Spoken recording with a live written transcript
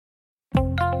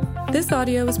This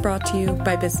audio was brought to you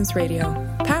by Business Radio,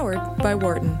 powered by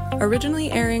Wharton,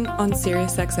 originally airing on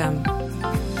SiriusXM.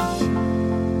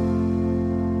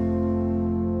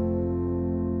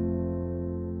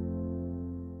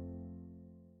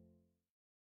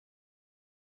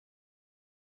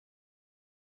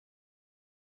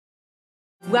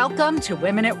 Welcome to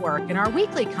Women at Work and our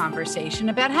weekly conversation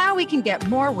about how we can get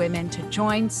more women to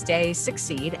join, stay,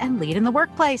 succeed, and lead in the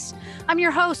workplace. I'm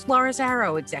your host, Laura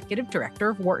Zarrow, Executive Director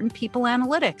of Wharton People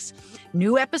Analytics.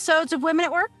 New episodes of Women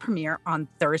at Work premiere on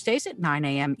Thursdays at 9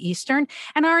 a.m. Eastern,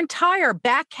 and our entire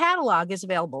back catalog is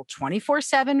available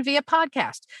 24/7 via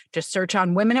podcast. Just search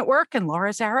on Women at Work and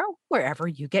Laura Zarrow wherever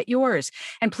you get yours.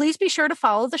 And please be sure to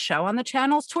follow the show on the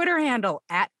channel's Twitter handle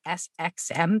at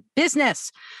SXM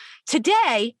Business.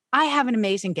 Today, I have an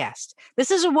amazing guest.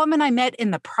 This is a woman I met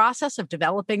in the process of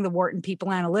developing the Wharton People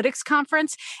Analytics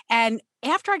Conference. And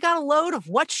after I got a load of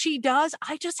what she does,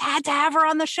 I just had to have her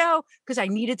on the show because I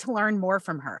needed to learn more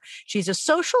from her. She's a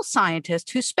social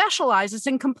scientist who specializes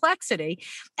in complexity,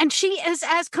 and she is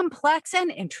as complex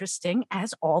and interesting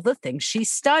as all the things she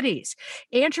studies.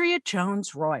 Andrea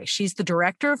Jones-Roy. She's the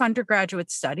Director of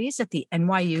Undergraduate Studies at the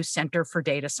NYU Center for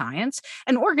Data Science,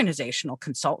 an organizational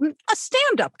consultant, a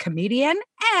stand-up comedian,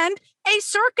 and a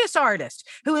circus artist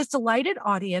who has delighted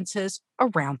audiences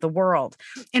around the world.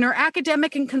 In her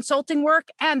academic and consulting work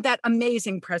and that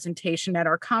amazing presentation at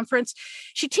our conference,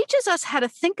 she teaches us how to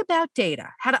think about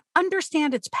data, how to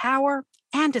understand its power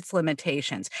and its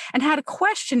limitations, and how to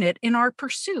question it in our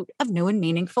pursuit of new and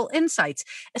meaningful insights,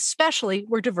 especially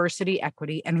where diversity,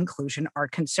 equity, and inclusion are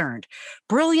concerned.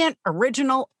 Brilliant,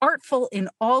 original, artful in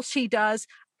all she does.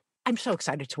 I'm so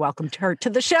excited to welcome her to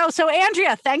the show. So,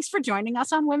 Andrea, thanks for joining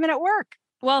us on Women at Work.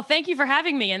 Well, thank you for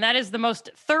having me. And that is the most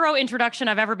thorough introduction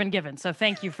I've ever been given. So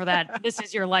thank you for that. This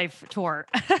is your life tour.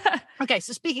 Okay.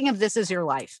 So speaking of This Is Your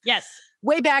Life. Yes.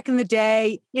 Way back in the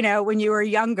day, you know, when you were a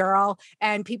young girl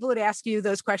and people would ask you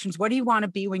those questions, what do you want to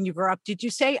be when you grow up? Did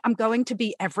you say, I'm going to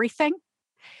be everything?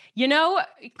 You know,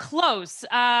 close.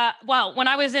 Well, when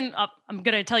I was in, I'm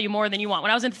going to tell you more than you want. When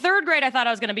I was in third grade, I thought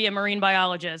I was going to be a marine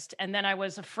biologist. And then I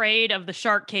was afraid of the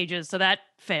shark cages. So that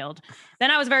failed. Then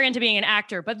I was very into being an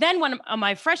actor. But then when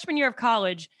my freshman year of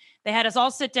college, they had us all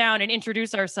sit down and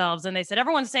introduce ourselves. And they said,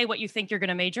 everyone say what you think you're going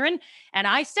to major in. And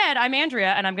I said, I'm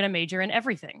Andrea and I'm going to major in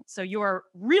everything. So you are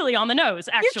really on the nose,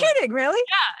 actually. You're kidding, really?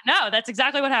 Yeah, no, that's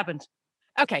exactly what happened.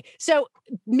 Okay, so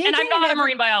and I'm not a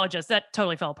marine biologist. That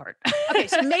totally fell apart. Okay,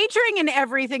 so majoring in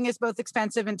everything is both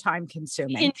expensive and time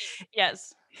consuming.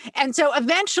 Yes. And so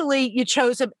eventually you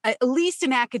chose at least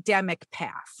an academic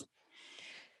path.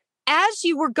 As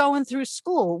you were going through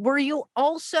school, were you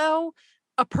also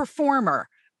a performer,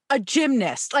 a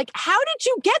gymnast? Like, how did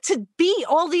you get to be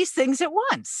all these things at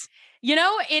once? You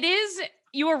know,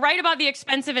 you were right about the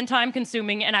expensive and time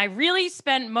consuming. And I really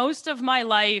spent most of my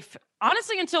life,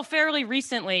 honestly, until fairly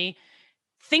recently,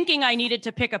 thinking I needed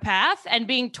to pick a path and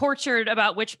being tortured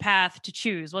about which path to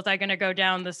choose. Was I going to go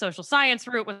down the social science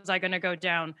route? Was I going to go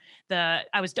down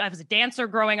I was a dancer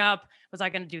growing up. Was I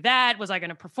going to do that? Was I going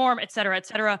to perform, et cetera, et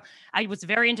cetera? I was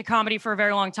very into comedy for a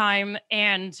very long time.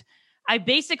 And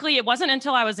it wasn't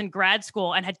until I was in grad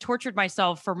school and had tortured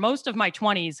myself for most of my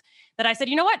 20s that I said,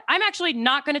 you know what? I'm actually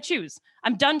not going to choose.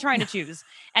 I'm done trying to choose.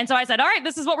 And so I said, all right,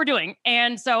 this is what we're doing.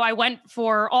 And so I went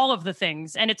for all of the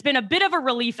things. And it's been a bit of a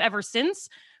relief ever since.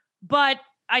 But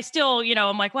I still,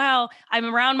 I'm like, well,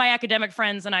 I'm around my academic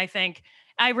friends and I think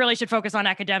I really should focus on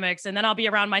academics. And then I'll be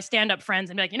around my stand-up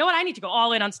friends and be like, you know what? I need to go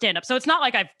all in on stand-up. So it's not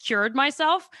like I've cured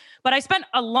myself, but I spent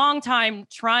a long time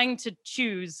trying to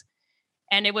choose.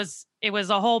 And it was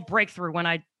a whole breakthrough when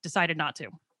I decided not to.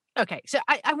 Okay. So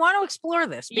I want to explore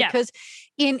this because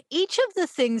in each of the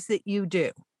things that you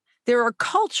do, there are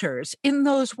cultures in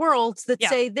those worlds that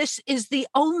say this is the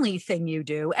only thing you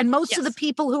do. And most of the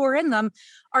people who are in them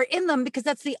because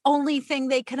that's the only thing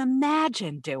they can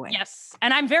imagine doing. Yes.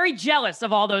 And I'm very jealous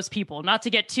of all those people, not to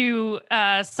get too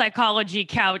psychology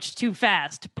couch too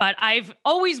fast, but I've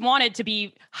always wanted to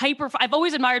be I've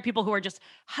always admired people who are just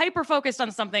hyper focused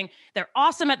on something. They're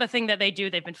awesome at the thing that they do.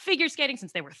 They've been figure skating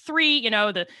since they were 3,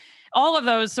 all of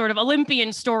those sort of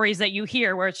Olympian stories that you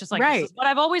hear where it's just like, This is what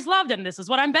I've always loved and this is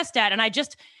what I'm best at. And I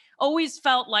just always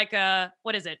felt like the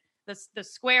the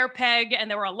square peg, and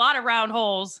there were a lot of round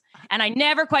holes, and I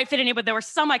never quite fit any, but there were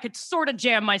some I could sort of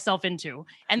jam myself into.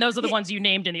 And those are the ones you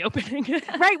named in the opening.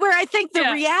 Right. Where I think the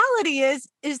reality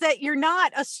is that you're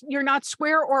not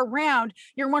square or round.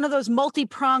 You're one of those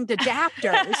multi-pronged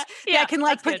adapters that can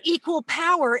put equal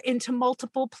power into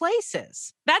multiple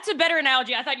places. That's a better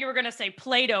analogy. I thought you were going to say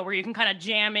Play-Doh, where you can kind of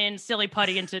jam in silly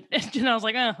putty into, and I was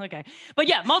like, oh, okay. But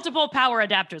yeah, multiple power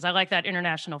adapters. I like that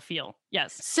international feel.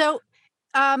 Yes. So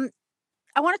I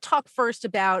want to talk first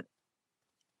about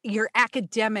your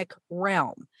academic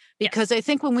realm, because I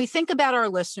think when we think about our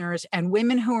listeners and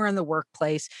women who are in the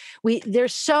workplace,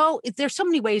 there's so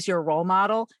many ways you're a role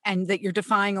model and that you're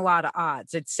defying a lot of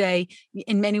odds. I'd say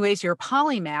in many ways you're a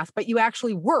polymath, but you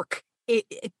actually work.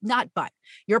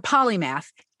 You're a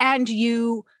polymath, and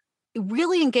you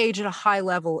really engage at a high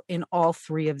level in all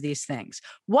three of these things.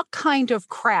 What kind of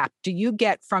crap do you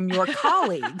get from your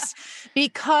colleagues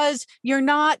because you're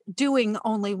not doing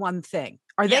only one thing?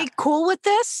 Are they cool with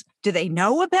this? Do they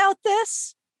know about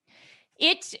this?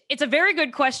 It's a very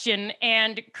good question,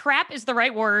 and crap is the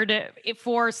right word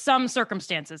for some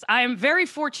circumstances. I am very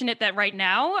fortunate that right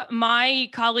now my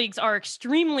colleagues are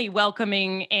extremely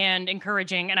welcoming and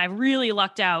encouraging, and I really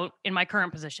lucked out in my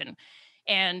current position.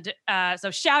 And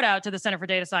so shout out to the Center for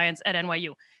Data Science at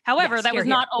NYU. However, that was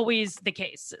not always the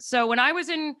case. So when I was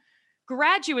in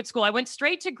graduate school, I went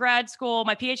straight to grad school,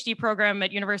 my PhD program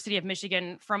at University of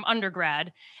Michigan from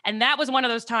undergrad. And that was one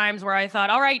of those times where I thought,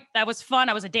 all right, that was fun.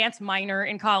 I was a dance minor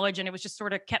in college, and it was just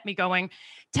sort of kept me going.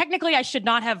 Technically, I should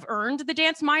not have earned the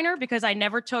dance minor because I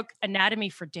never took anatomy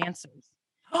for dancers.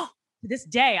 To this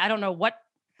day, I don't know what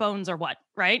bones or what,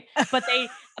 right? But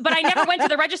I never went to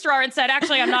the registrar and said,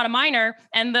 actually, I'm not a minor.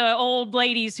 And the old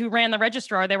ladies who ran the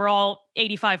registrar, they were all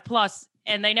 85 plus.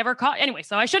 And they never caught. Anyway,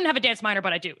 so I shouldn't have a dance minor,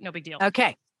 but I do. No big deal.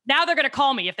 Okay. Now they're going to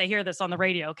call me if they hear this on the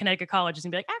radio. Connecticut College is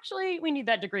going to be like, actually, we need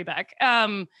that degree back.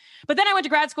 But then I went to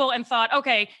grad school and thought,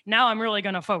 okay, now I'm really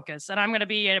going to focus, and I'm going to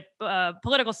be a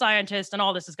political scientist, and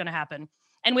all this is going to happen.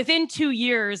 And within 2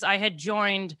 years, I had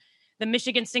joined the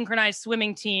Michigan synchronized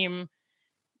swimming team,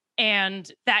 and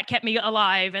that kept me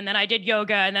alive. And then I did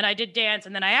yoga, and then I did dance,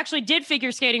 and then I actually did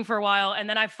figure skating for a while. And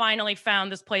then I finally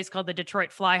found this place called the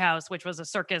Detroit Fly House, which was a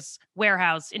circus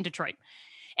warehouse in Detroit.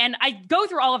 And I go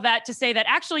through all of that to say that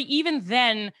actually, even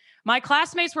then, my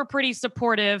classmates were pretty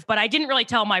supportive, but I didn't really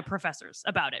tell my professors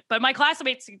about it. But my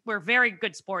classmates were very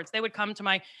good sports. They would come to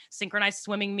my synchronized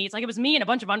swimming meets. Like, it was me and a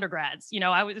bunch of undergrads.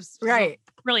 I was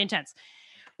really intense.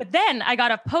 But then I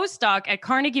got a postdoc at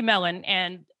Carnegie Mellon,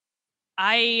 and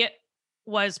I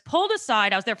was pulled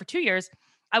aside. I was there for 2 years.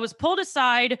 I was pulled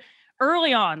aside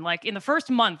early on, like in the first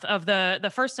month of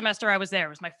the first semester I was there. It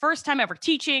was my first time ever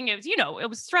teaching. It was, it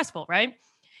was stressful, right?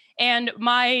 And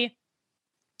my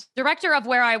director of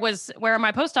where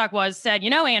my postdoc was said,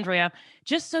 Andrea,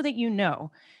 just so that you know,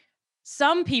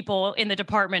 some people in the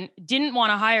department didn't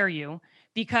want to hire you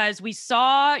because we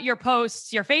saw your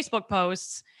posts, your Facebook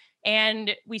posts,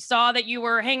 and we saw that you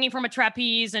were hanging from a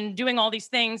trapeze and doing all these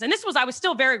things. And I was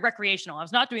still very recreational. I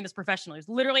was not doing this professionally. It was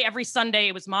literally every Sunday.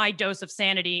 It was my dose of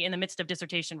sanity in the midst of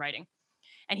dissertation writing.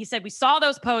 And he said, we saw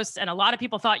those posts, and a lot of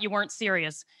people thought you weren't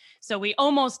serious. So we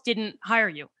almost didn't hire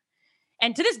you.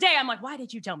 And to this day, I'm like, why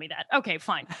did you tell me that? Okay,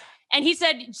 fine. And he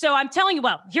said, so I'm telling you,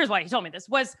 here's why he told me this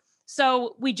was,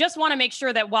 so we just want to make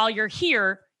sure that while you're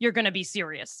here, you're going to be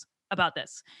serious about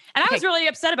this. And I was really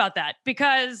upset about that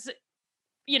because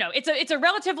it's a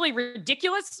relatively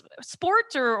ridiculous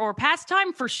sport or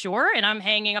pastime for sure. And I'm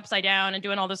hanging upside down and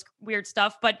doing all this weird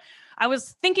stuff. But I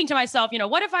was thinking to myself,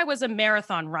 what if I was a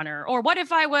marathon runner? Or what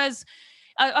if I was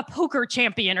a poker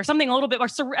champion or something a little bit, or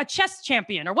a chess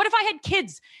champion? Or what if I had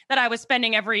kids that I was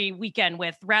spending every weekend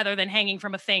with rather than hanging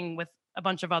from a thing with a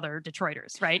bunch of other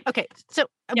Detroiters, right? Okay. So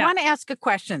I want to ask a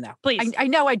question though. Please. I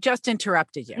know I just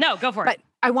interrupted you. No, go for it. But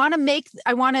I want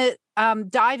to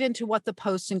dive into what the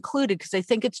posts included, because I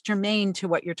think it's germane to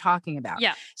what you're talking about.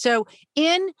 Yeah. So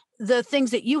in the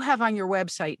things that you have on your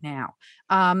website now,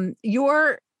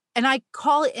 and I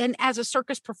call it, and as a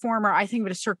circus performer, I think of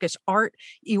it as circus art.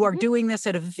 You are doing this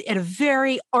at a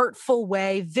very artful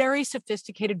way, very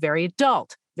sophisticated, very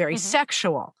adult, very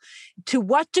sexual. To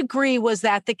what degree was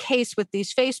that the case with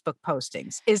these Facebook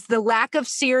postings? Is the lack of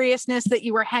seriousness that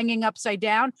you were hanging upside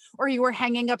down, or you were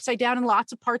hanging upside down and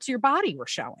lots of parts of your body were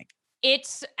showing?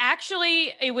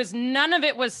 None of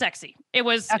it was sexy. It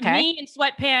was me in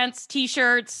sweatpants,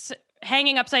 t-shirts,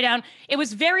 hanging upside down. It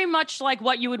was very much like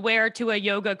what you would wear to a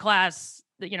yoga class,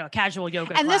 a casual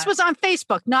yoga class. And this was on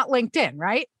Facebook, not LinkedIn,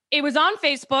 right? It was on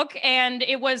Facebook, and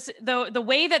it was the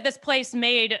way that this place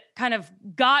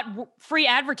got free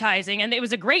advertising, and it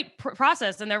was a great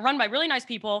process, and they're run by really nice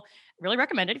people. really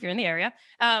recommend it if you're in the area,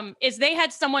 is they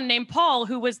had someone named Paul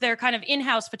who was their kind of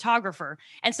in-house photographer.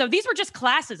 And so these were just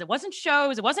classes. It wasn't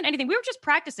shows. It wasn't anything. We were just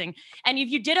practicing. And if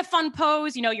you did a fun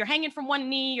pose, you're hanging from one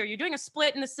knee or you're doing a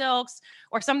split in the silks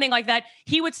or something like that,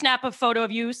 he would snap a photo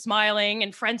of you smiling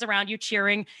and friends around you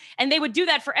cheering. And they would do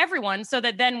that for everyone so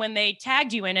that then when they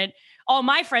tagged you in it, all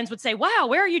my friends would say, wow,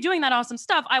 where are you doing that awesome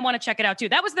stuff? I want to check it out too.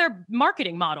 That was their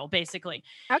marketing model, basically.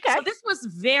 Okay. So this was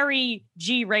very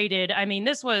G-rated. I mean,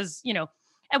 this was,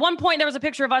 at one point there was a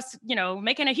picture of us,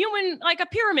 making a human, like a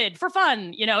pyramid for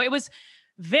fun. It was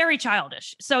very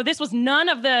childish. So this was none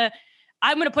of the,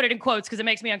 I'm going to put it in quotes because it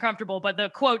makes me uncomfortable, but the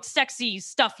quote, sexy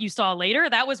stuff you saw later,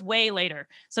 that was way later.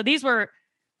 So these were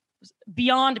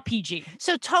beyond PG.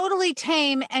 So totally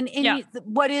tame and in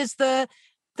what is the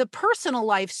personal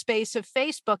life space of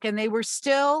Facebook, and they were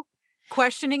still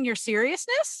questioning your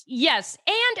seriousness? Yes.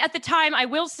 And at the time, I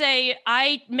will say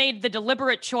I made the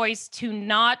deliberate choice to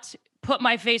not put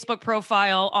my Facebook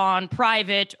profile on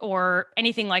private or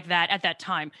anything like that at that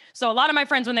time. So a lot of my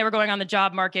friends, when they were going on the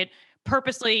job market,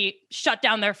 purposely shut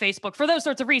down their Facebook for those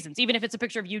sorts of reasons. Even if it's a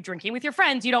picture of you drinking with your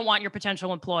friends, you don't want your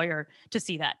potential employer to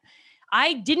see that.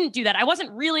 I didn't do that. I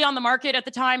wasn't really on the market at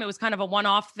the time. It was kind of a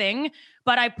one-off thing,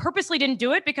 but I purposely didn't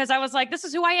do it because I was like, this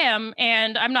is who I am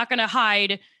and I'm not going to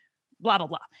hide blah, blah,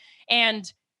 blah. And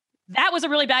that was a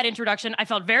really bad introduction. I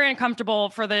felt very uncomfortable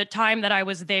for the time that I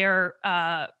was there,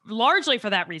 largely for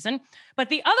that reason. But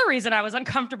the other reason I was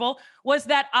uncomfortable was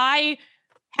that I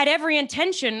had every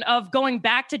intention of going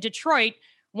back to Detroit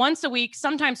once a week,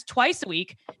 sometimes twice a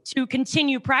week, to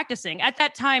continue practicing. At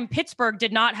that time, Pittsburgh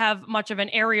did not have much of an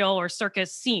aerial or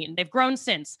circus scene. They've grown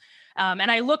since.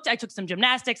 And I took some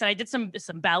gymnastics and I did some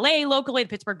ballet locally. The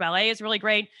Pittsburgh Ballet is really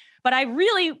great. But I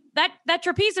really, that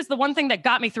trapeze is the one thing that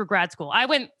got me through grad school.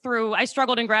 I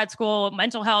struggled in grad school,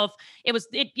 mental health.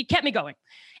 It kept me going.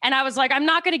 And I was like, I'm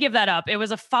not going to give that up. It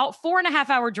was a 4.5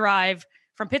 hour drive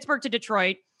from Pittsburgh to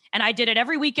Detroit. And I did it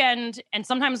every weekend and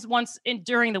sometimes once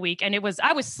during the week. And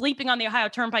I was sleeping on the Ohio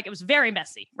Turnpike. It was very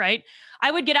messy, right? I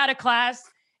would get out of class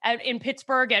in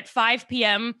Pittsburgh at 5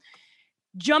 p.m.,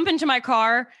 jump into my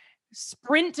car,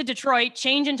 sprint to Detroit,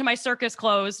 change into my circus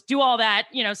clothes, do all that,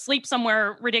 sleep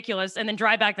somewhere ridiculous, and then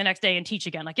drive back the next day and teach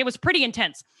again. Like, it was pretty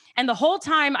intense. And the whole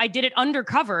time I did it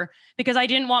undercover because I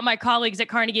didn't want my colleagues at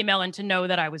Carnegie Mellon to know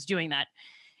that I was doing that.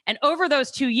 And over those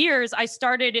 2 years, I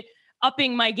started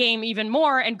upping my game even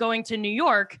more and going to New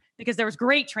York because there was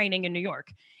great training in New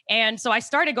York. And so I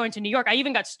started going to New York. I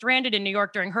even got stranded in New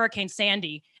York during Hurricane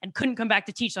Sandy and couldn't come back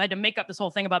to teach. So I had to make up this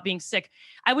whole thing about being sick.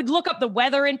 I would look up the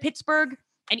weather in Pittsburgh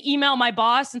and email my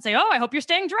boss and say, oh, I hope you're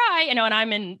staying dry. And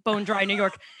I'm in bone dry New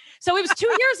York. So it was 2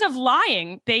 years of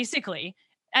lying, basically.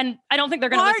 And I don't think they're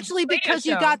going to largely because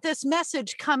you got this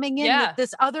message coming in that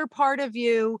this other part of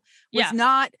you was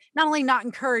not only not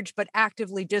encouraged, but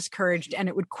actively discouraged. And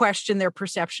it would question their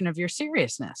perception of your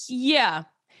seriousness. Yeah.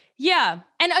 Yeah.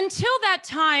 And until that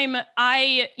time,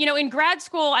 in grad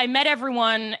school, I met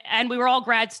everyone and we were all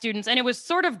grad students. And it was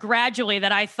sort of gradually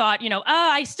that I thought,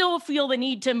 I still feel the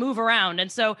need to move around.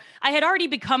 And so I had already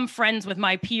become friends with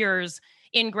my peers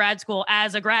in grad school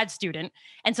as a grad student.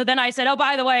 And so then I said, oh,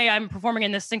 by the way, I'm performing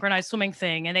in this synchronized swimming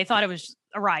thing. And they thought it was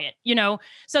a riot,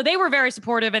 So they were very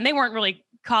supportive and they weren't really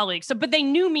colleagues. So, but they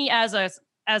knew me as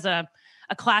a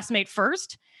classmate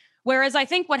first. Whereas I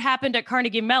think what happened at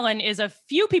Carnegie Mellon is a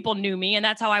few people knew me and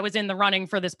that's how I was in the running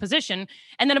for this position.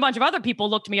 And then a bunch of other people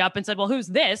looked me up and said, well, who's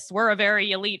this? We're a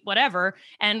very elite whatever.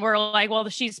 And we're like, well,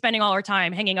 she's spending all her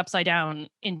time hanging upside down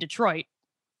in Detroit.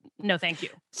 No, thank you.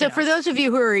 So for those of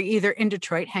you who are either in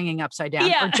Detroit hanging upside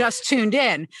down or just tuned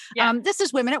in, this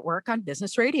is Women at Work on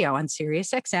Business Radio on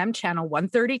Sirius XM channel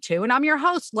 132. And I'm your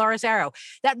host, Laura Zarrow.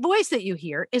 That voice that you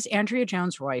hear is Andrea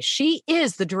Jones-Roy. She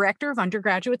is the director of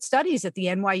undergraduate studies at the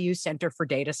NYU Center for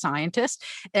Data Science,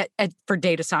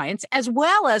 as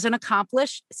well as an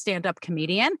accomplished stand-up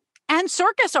comedian and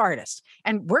circus artist.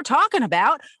 And we're talking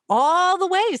about all the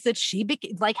ways that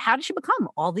how did she become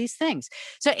all these things?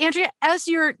 So Andrea, as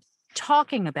you're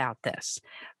talking about this,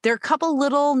 there are a couple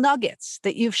little nuggets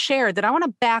that you've shared that I want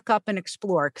to back up and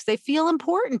explore because they feel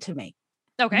important to me.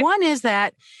 Okay. One is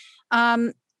that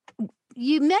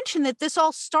you mentioned that this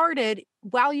all started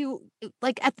while you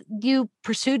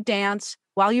pursued dance.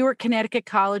 While you were at Connecticut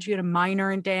College, you had a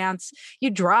minor in dance. You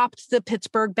dropped the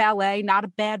Pittsburgh Ballet, not a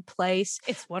bad place.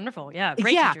 It's wonderful. Yeah.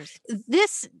 Great teachers.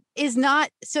 This is not,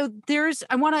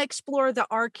 I want to explore the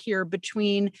arc here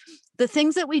between the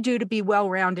things that we do to be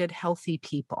well-rounded, healthy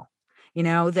people.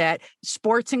 That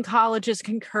sports and colleges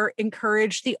can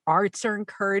encourage, the arts are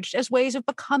encouraged as ways of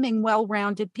becoming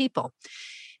well-rounded people.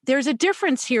 There's a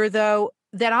difference here, though,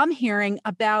 that I'm hearing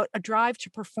about a drive to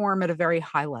perform at a very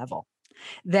high level,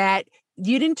 that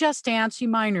you didn't just dance, you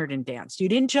minored in dance. You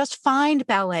didn't just find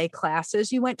ballet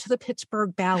classes, you went to the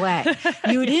Pittsburgh Ballet.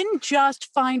 You didn't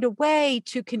just find a way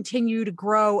to continue to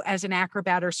grow as an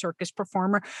acrobat or circus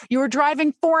performer. You were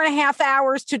driving 4.5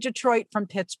 hours to Detroit from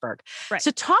Pittsburgh. Right.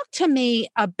 So talk to me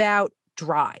about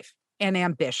drive and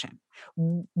ambition,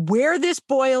 where this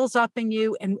boils up in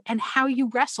you and how you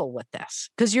wrestle with this.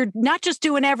 Because you're not just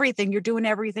doing everything, you're doing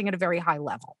everything at a very high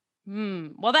level.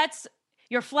 Well,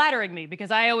 you're flattering me, because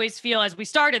I always feel, as we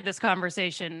started this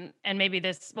conversation, and maybe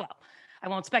I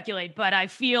won't speculate, but I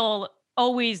feel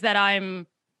always that I'm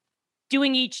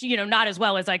doing each, not as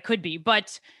well as I could be.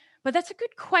 But that's a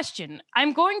good question.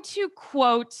 I'm going to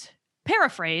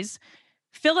paraphrase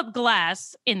Philip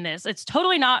Glass in this. It's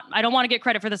totally not, I don't want to get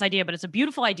credit for this idea, but it's a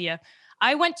beautiful idea.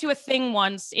 I went to a thing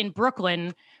once in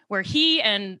Brooklyn where he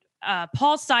and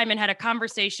Paul Simon had a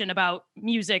conversation about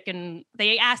music, and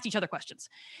they asked each other questions.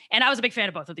 And I was a big fan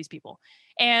of both of these people.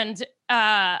 And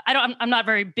I'm not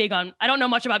very big on, I don't know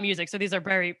much about music, so these are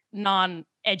very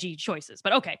non-edgy choices,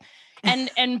 but okay.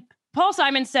 And Paul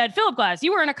Simon said, Philip Glass,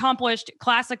 you were an accomplished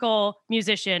classical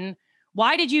musician.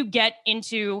 Why did you get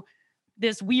into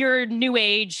this weird new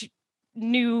age,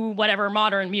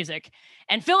 modern music?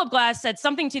 And Philip Glass said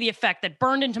something to the effect that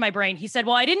burned into my brain. He said,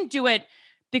 well, I didn't do it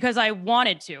because I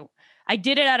wanted to. I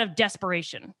did it out of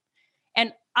desperation.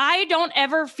 And I don't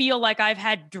ever feel like I've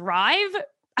had drive.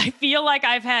 I feel like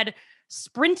I've had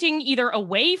sprinting either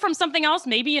away from something else,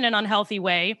 maybe in an unhealthy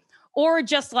way, or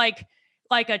just like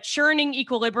a churning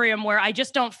equilibrium where I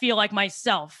just don't feel like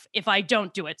myself if I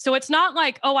don't do it. So it's not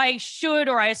like, oh, I should,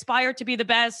 or I aspire to be the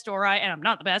best, and I'm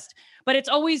not the best, but it's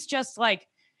always just like,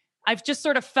 I've just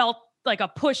sort of felt like a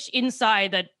push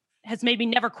inside that has made me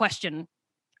never question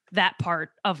that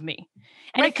part of me.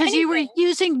 And right, because you were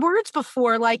using words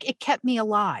before, like it kept me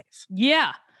alive.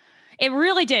 Yeah, it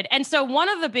really did. And so one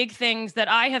of the big things that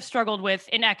I have struggled with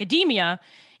in academia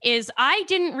is I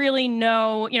didn't really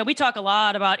know, we talk a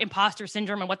lot about imposter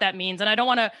syndrome and what that means. And I don't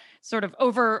want to sort of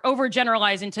over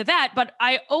generalize into that, but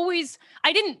I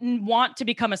didn't want to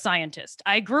become a scientist.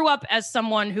 I grew up as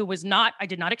someone who I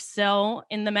did not excel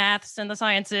in the maths and the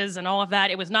sciences and all of that.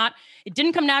 It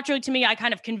didn't come naturally to me. I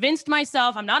kind of convinced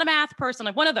myself I'm not a math person,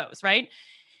 like one of those, right?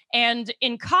 And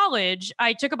in college,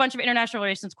 I took a bunch of international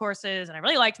relations courses and I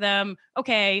really liked them.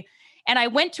 Okay. And I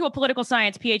went to a political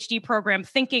science PhD program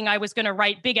thinking I was going to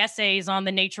write big essays on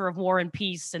the nature of war and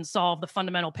peace and solve the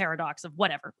fundamental paradox of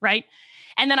whatever, right?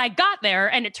 And then I got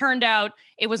there and it turned out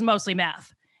it was mostly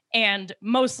math and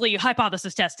mostly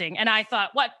hypothesis testing. And I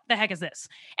thought, what the heck is this?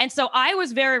 And so I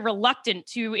was very reluctant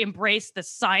to embrace the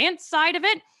science side of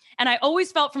it. And I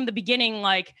always felt from the beginning,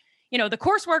 like, the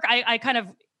coursework,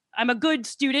 I'm a good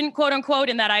student, quote unquote,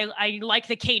 in that I like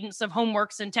the cadence of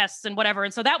homeworks and tests and whatever.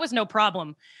 And so that was no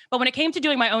problem. But when it came to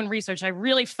doing my own research, I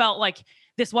really felt like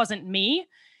this wasn't me.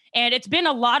 And it's been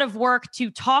a lot of work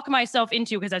to talk myself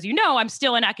into, because as you know, I'm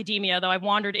still in academia, though I've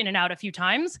wandered in and out a few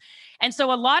times. And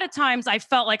so a lot of times I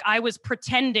felt like I was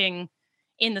pretending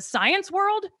in the science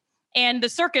world, and the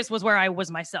circus was where I was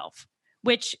myself,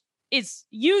 which is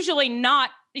usually not.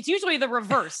 It's usually the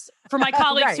reverse for my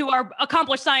colleagues right. who are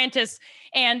accomplished scientists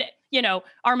and,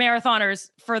 are marathoners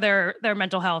for their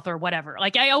mental health or whatever.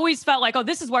 Like I always felt like, oh,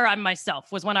 this is where I'm myself,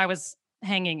 was when I was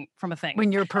hanging from a thing.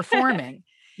 When you're performing.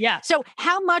 Yeah. So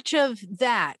how much of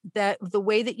that the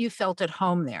way that you felt at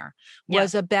home there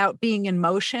was about being in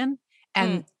motion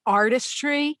and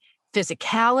artistry,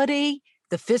 physicality,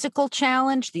 the physical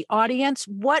challenge, the audience?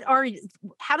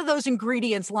 How do those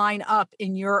ingredients line up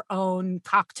in your own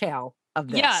cocktail of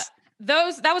this? Yeah,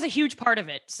 that was a huge part of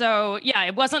it. So yeah,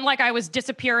 it wasn't like I was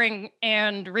disappearing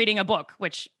and reading a book,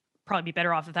 which probably be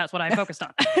better off if that's what I focused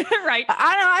on. Right.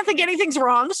 I don't think anything's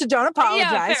wrong, so don't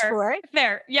apologize for it.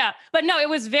 Fair. Yeah. But no, it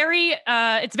was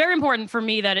it's very important for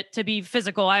me to be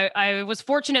physical. I was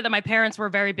fortunate that my parents were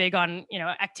very big on,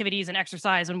 activities and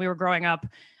exercise when we were growing up.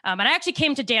 And I actually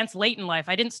came to dance late in life.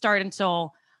 I didn't start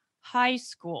until high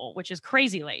school, which is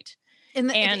crazy late. In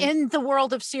the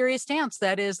world of serious dance,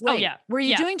 that is late. Oh, yeah. Were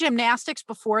you doing gymnastics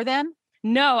before then?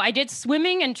 No, I did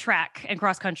swimming and track and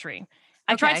cross country.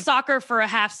 I tried soccer for a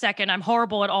half second. I'm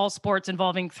horrible at all sports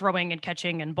involving throwing and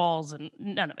catching and balls and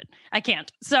none of it. I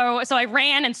can't. So I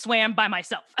ran and swam by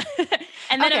myself.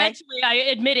 And then eventually I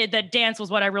admitted that dance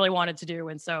was what I really wanted to do.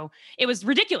 And so it was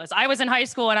ridiculous. I was in high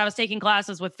school and I was taking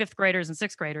classes with 5th graders and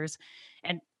 6th graders,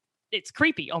 and it's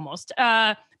creepy almost.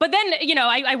 But then,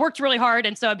 I worked really hard.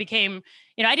 And so it became,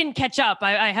 I didn't catch up.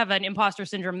 I have an imposter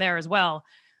syndrome there as well.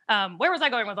 Where was I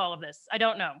going with all of this? I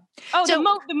don't know. Oh, so,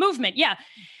 the movement. Yeah.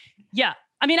 Yeah.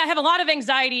 I mean, I have a lot of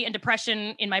anxiety and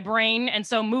depression in my brain. And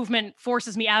so movement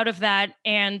forces me out of that.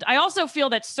 And I also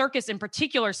feel that circus in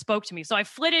particular spoke to me. So I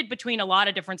flitted between a lot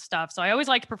of different stuff. So I always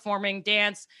liked performing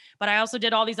dance, but I also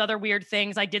did all these other weird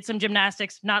things. I did some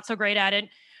gymnastics, not so great at it.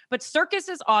 But circus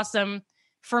is awesome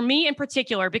for me in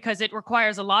particular because it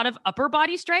requires a lot of upper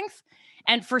body strength.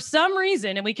 And for some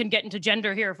reason, and we can get into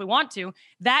gender here if we want to,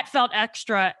 that felt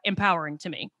extra empowering to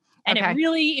me. And it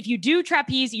really, if you do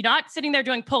trapeze, you're not sitting there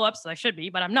doing pull-ups, I should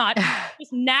be, but I'm not. It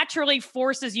just naturally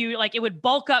forces you, like it would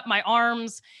bulk up my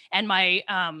arms and my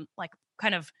like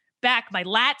kind of back, my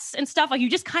lats and stuff. Like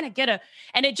you just kind of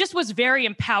and it just was very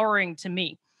empowering to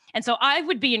me. And so I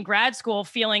would be in grad school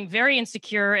feeling very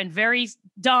insecure and very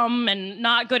dumb and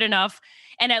not good enough.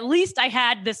 And at least I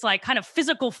had this like kind of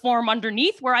physical form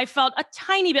underneath where I felt a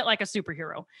tiny bit like a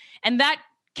superhero. And that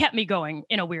kept me going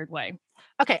in a weird way.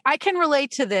 Okay, I can relate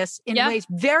to this in ways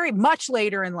very much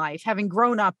later in life, having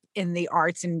grown up in the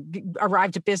arts and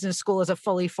arrived at business school as a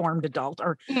fully formed adult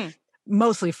or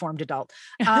mostly formed adult.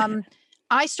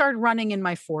 I started running in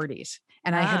my 40s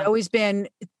and I had always been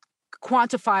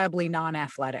quantifiably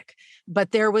non-athletic,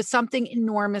 but there was something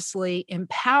enormously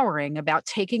empowering about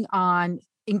taking on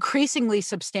increasingly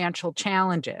substantial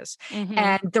challenges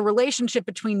and the relationship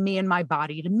between me and my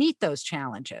body to meet those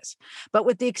challenges. But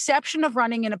with the exception of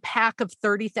running in a pack of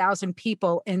 30,000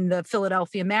 people in the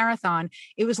Philadelphia Marathon,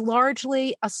 it was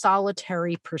largely a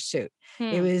solitary pursuit.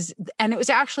 It was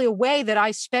actually a way that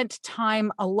I spent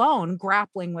time alone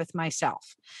grappling with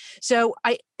myself. So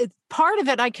part of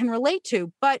it I can relate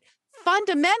to, but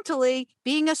fundamentally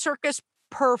being a circus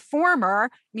performer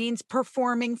means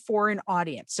performing for an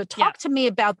audience. So talk to me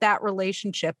about that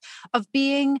relationship of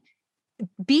being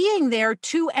there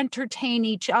to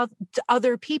entertain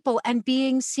other people and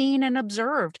being seen and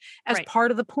observed as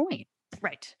part of the point.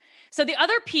 Right. So the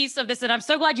other piece of this, and I'm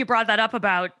so glad you brought that up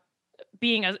about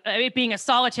being a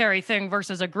solitary thing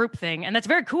versus a group thing. And that's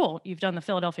very cool. You've done the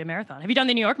Philadelphia Marathon. Have you done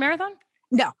the New York Marathon?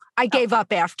 No, I gave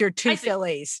up after 2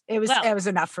 Phillies. It was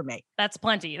enough for me. That's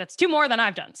plenty. That's 2 more than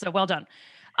I've done. So well done.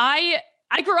 I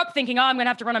grew up thinking, I'm going to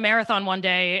have to run a marathon one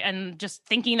day and just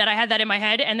thinking that I had that in my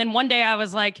head. And then one day I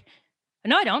was like,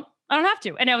 no, I don't have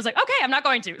to. And I was like, okay, I'm not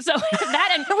going to. So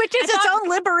which is its own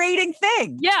liberating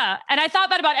thing. Yeah. And I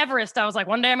thought that about Everest. I was like,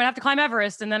 one day I'm gonna have to climb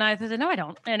Everest. And then I said, no, I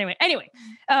don't. Anyway.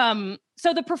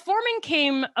 So the performing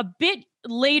came a bit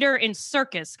later in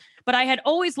circus, but I had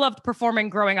always loved performing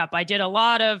growing up. I did a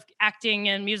lot of acting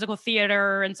and musical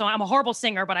theater. And so I'm a horrible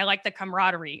singer, but I like the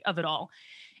camaraderie of it all.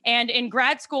 And in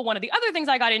grad school, one of the other things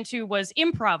I got into was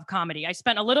improv comedy. I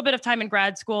spent a little bit of time in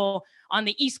grad school on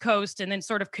the East Coast and then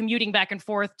sort of commuting back and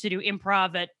forth to do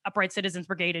improv at Upright Citizens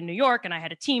Brigade in New York. And I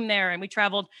had a team there and we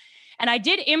traveled and I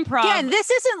did improv. Yeah, and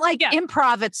this isn't like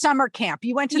improv at summer camp.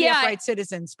 You went to the Upright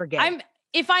Citizens Brigade.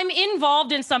 If I'm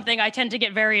involved in something, I tend to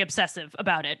get very obsessive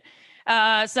about it.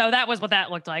 So that was what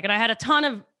that looked like. And I had a ton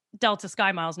of Delta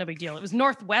Sky Miles, no big deal. It was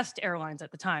Northwest Airlines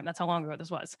at the time. That's how long ago this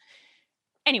was.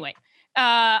 Anyway.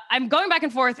 I'm going back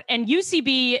and forth and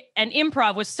UCB and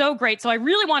improv was so great. So I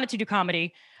really wanted to do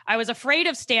comedy. I was afraid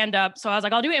of stand-up. So I was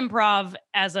like, I'll do improv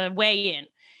as a way in.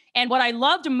 And what I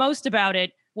loved most about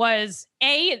it was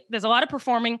A, there's a lot of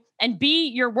performing, and B,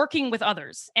 you're working with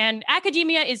others. And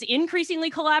academia is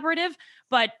increasingly collaborative,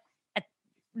 but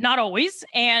not always.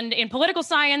 And in political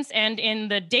science and in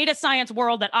the data science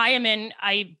world that I am in,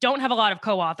 I don't have a lot of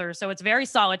co-authors. So it's very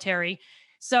solitary.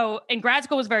 So in grad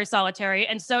school was very solitary.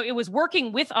 And so it was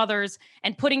working with others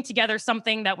and putting together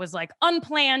something that was like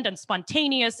unplanned and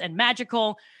spontaneous and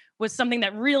magical was something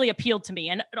that really appealed to me.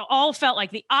 And it all felt like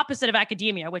the opposite of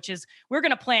academia, which is we're going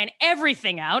to plan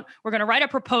everything out. We're going to write a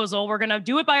proposal. We're going to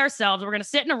do it by ourselves. We're going to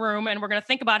sit in a room and we're going to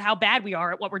think about how bad we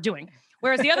are at what we're doing.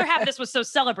 Whereas the other half of this was so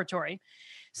celebratory.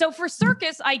 So for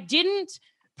circus, I didn't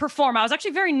perform. I was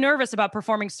actually very nervous about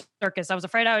performing circus. I was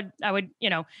afraid I would,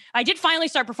 I did finally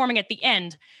start performing at the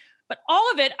end, but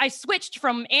all of it, I switched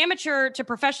from amateur to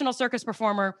professional circus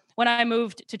performer when I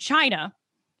moved to China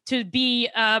to be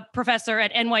a professor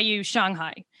at NYU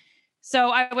Shanghai. So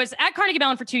I was at Carnegie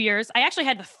Mellon for 2 years. I actually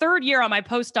had the 3rd year on my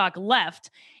postdoc left,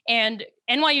 and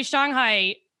NYU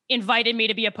Shanghai invited me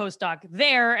to be a postdoc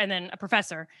there and then a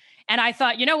professor. And I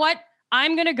thought, you know what?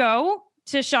 I'm going to go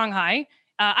to Shanghai.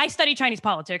 I studied Chinese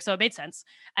politics, so it made sense.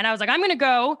 And I was like, I'm going to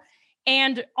go.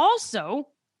 And also,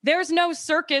 there's no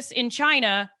circus in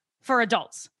China for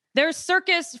adults. There's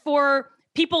circus for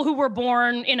people who were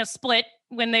born in a split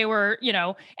when they were,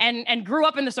 and grew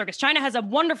up in the circus. China has a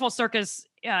wonderful circus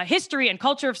history and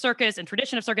culture of circus and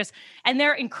tradition of circus. And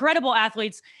they're incredible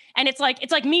athletes. And it's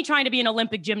like me trying to be an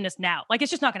Olympic gymnast now. Like, it's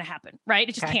just not going to happen, right?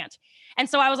 It just can't. And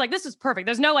so I was like, this is perfect.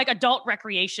 There's no like adult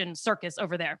recreation circus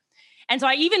over there. And so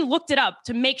I even looked it up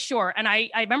to make sure. And I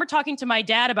remember talking to my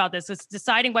dad about this,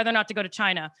 deciding whether or not to go to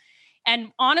China.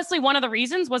 And honestly, one of the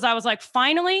reasons was I was like,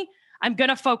 finally, I'm going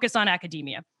to focus on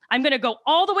academia. I'm going to go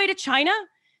all the way to China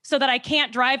so that I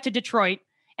can't drive to Detroit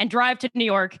and drive to New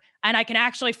York, and I can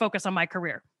actually focus on my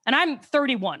career. And I'm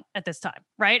 31 at this time,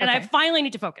 right? And I finally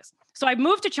need to focus. So I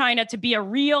moved to China to be a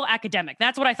real academic.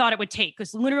 That's what I thought it would take,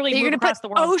 because literally you're move across the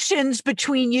world. Oceans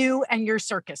between you and your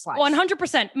circus life.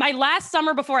 100%. My last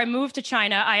summer before I moved to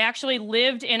China, I actually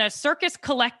lived in a circus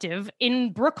collective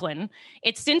in Brooklyn.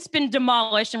 It's since been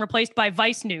demolished and replaced by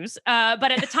Vice News.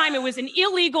 But at the time, it was an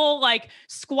illegal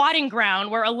squatting ground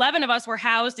where 11 of us were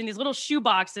housed in these little shoe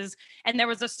boxes. And there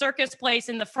was a circus place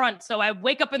in the front. So I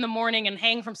wake up in the morning and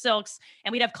hang from silks,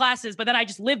 and we'd have classes, but then I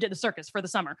just lived at the circus for the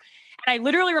summer. And I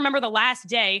literally remember the last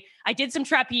day I did some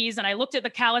trapeze and I looked at the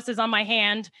calluses on my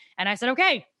hand and I said,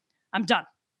 okay, I'm done.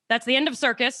 That's the end of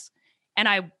circus. And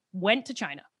I went to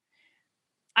China.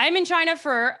 I'm in China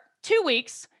for 2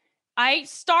 weeks. I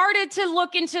started to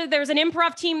look into, there's an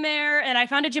improv team there, and I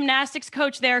found a gymnastics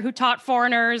coach there who taught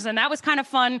foreigners, and that was kind of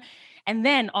fun. And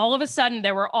then all of a sudden,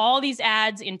 there were all these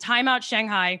ads in Time Out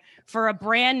Shanghai for a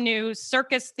brand new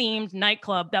circus-themed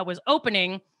nightclub that was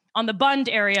opening on the Bund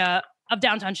area of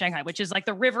downtown Shanghai, which is like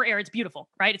the river area. It's beautiful,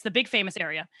 right? It's the big famous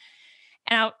area.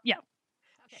 And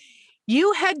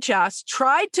you had just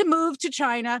tried to move to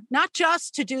China, not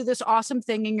just to do this awesome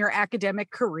thing in your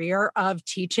academic career of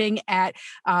teaching at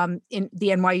in the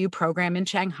NYU program in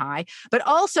Shanghai, but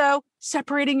also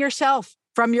separating yourself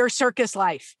from your circus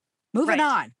life. Moving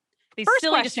on. These First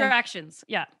silly question, distractions.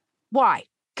 Yeah. Why?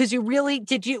 Because you really,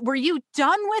 were you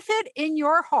done with it in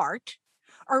your heart,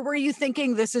 or were you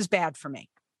thinking this is bad for me?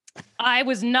 I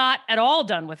was not at all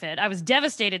done with it. I was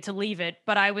devastated to leave it,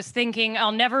 but I was thinking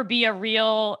I'll never be a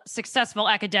real successful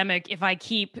academic if I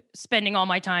keep spending all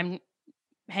my time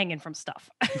hanging from stuff,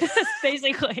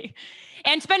 basically.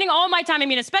 And spending all my time,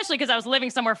 especially because I was living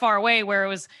somewhere far away where it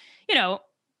was,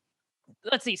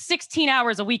 16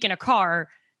 hours a week in a car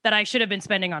that I should have been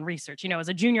spending on research, as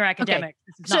a junior academic.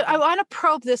 Okay. So I want to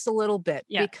probe this a little bit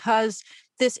because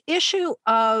this issue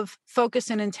of focus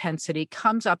and intensity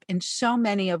comes up in so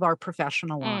many of our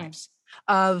professional lives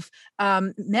of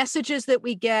messages that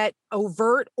we get,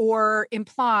 overt or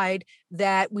implied,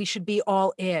 that we should be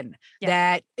all in,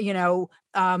 that,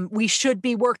 we should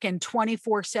be working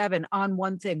 24/7 on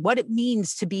one thing, what it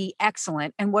means to be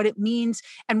excellent and what it means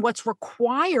and what's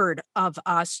required of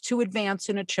us to advance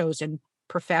in a chosen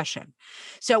profession.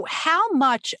 So how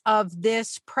much of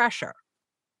this pressure,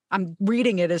 I'm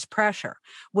reading it as pressure,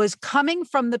 was coming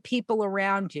from the people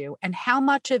around you, and how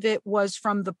much of it was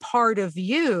from the part of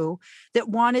you that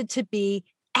wanted to be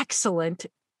excellent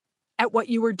at what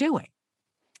you were doing?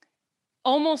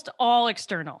 Almost all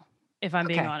external, if I'm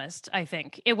being honest. I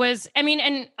think it was,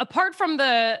 and apart from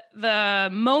the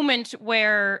moment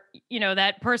where,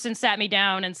 that person sat me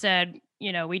down and said,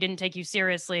 we didn't take you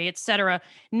seriously, et cetera,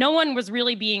 no one was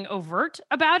really being overt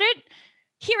about it.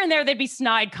 Here and there, there'd be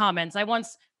snide comments. I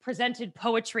once presented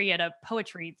poetry at a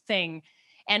poetry thing,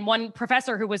 and one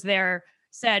professor who was there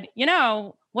said,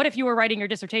 what if you were writing your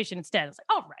dissertation instead? I was like,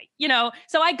 all right,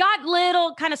 so I got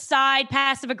little kind of side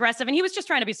passive aggressive, and he was just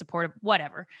trying to be supportive,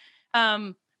 whatever.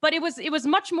 But it was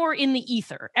much more in the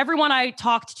ether. Everyone I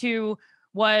talked to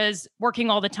was working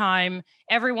all the time.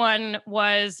 Everyone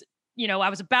was, I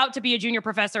was about to be a junior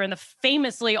professor, and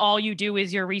famously all you do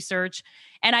is your research.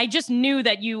 And I just knew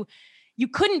that you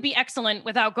couldn't be excellent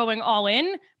without going all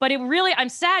in. But it really, I'm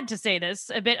sad to say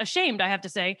this, a bit ashamed, I have to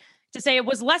say it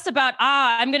was less about,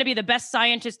 I'm going to be the best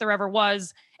scientist there ever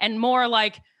was, and more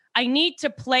like, I need to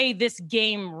play this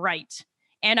game right.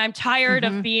 And I'm tired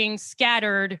of being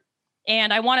scattered.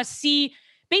 And I want to see,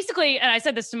 basically, and I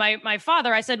said this to my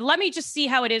father, I said, let me just see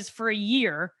how it is for a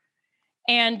year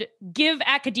and give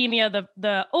academia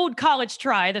the old college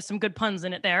try. There's some good puns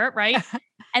in it there, right?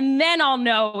 And then I'll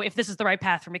know if this is the right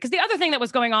path for me. Because the other thing that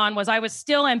was going on was I was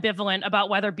still ambivalent about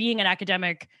whether being an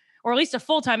academic, or at least a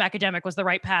full-time academic, was the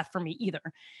right path for me either.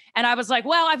 And I was like,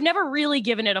 well, I've never really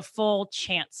given it a full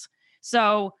chance.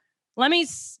 So let me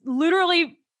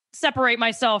literally separate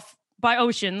myself by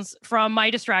oceans from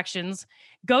my distractions,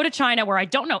 go to China where I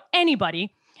don't know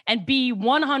anybody, and be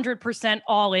 100%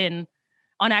 all in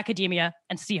on academia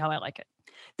and see how I like it.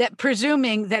 That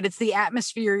presuming that it's the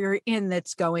atmosphere you're in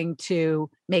that's going to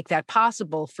make that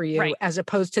possible for you, as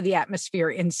opposed to the atmosphere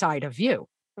inside of you.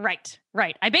 Right.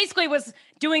 I basically was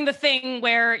doing the thing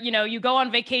where, you go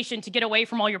on vacation to get away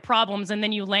from all your problems, and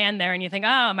then you land there and you think,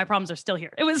 my problems are still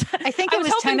here. I was hoping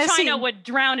Tennessee, China would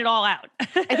drown it all out.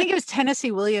 I think it was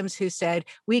Tennessee Williams who said,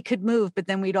 we could move, but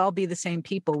then we'd all be the same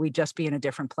people. We'd just be in a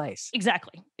different place.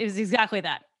 Exactly. It was exactly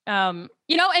that. And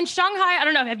Shanghai, I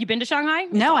don't know, have you been to Shanghai?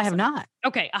 It's No, awesome. I have not.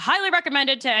 Okay. I highly recommend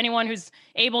it to anyone who's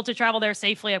able to travel there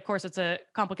safely. Of course, it's a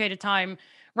complicated time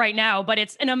right now, but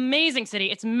it's an amazing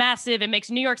city. It's massive. It makes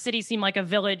New York City seem like a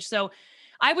village. So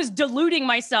I was deluding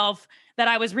myself that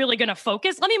I was really going to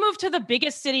focus. Let me move to the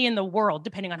biggest city in the world,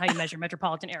 depending on how you measure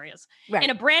metropolitan areas, Right. in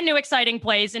a brand new, exciting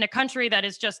place, in a country that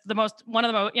is just one of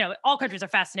the most, all countries are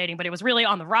fascinating, but it was really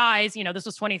on the rise. This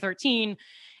was 2013.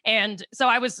 And so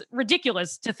I was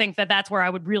ridiculous to think that that's where I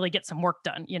would really get some work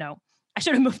done. I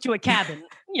should have moved to a cabin,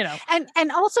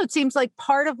 And also it seems like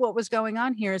part of what was going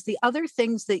on here is the other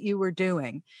things that you were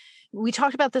doing. We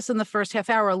talked about this in the first half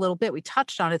hour a little bit. We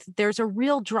touched on it. There's a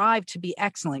real drive to be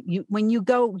excellent. When you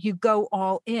go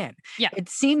all in. Yeah. It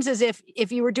seems as if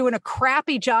you were doing a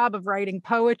crappy job of writing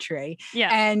poetry,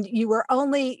 and you were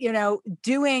only,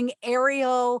 doing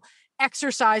aerial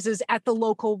exercises at the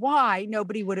local Y,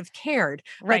 nobody would have cared.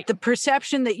 Right. But the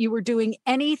perception that you were doing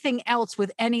anything else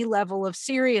with any level of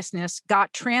seriousness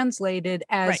got translated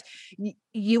as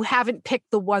you haven't picked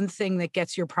the one thing that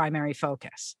gets your primary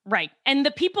focus. Right. And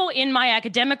the people in my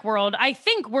academic world, I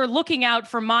think, were looking out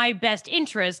for my best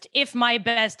interest if my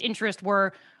best interest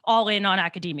were all in on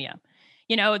academia.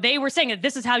 They were saying that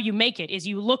this is how you make it, is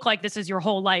you look like this is your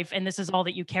whole life and this is all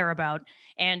that you care about.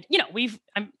 And,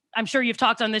 I'm sure you've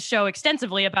talked on this show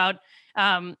extensively about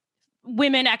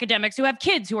women academics who have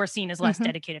kids who are seen as less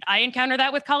dedicated. I encounter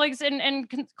that with colleagues and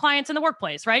clients in the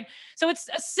workplace, right? So it's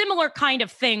a similar kind of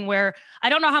thing where I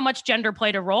don't know how much gender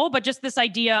played a role, but just this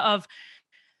idea of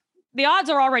the odds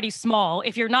are already small.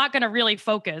 If you're not going to really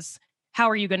focus, how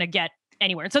are you going to get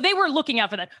anywhere? And so they were looking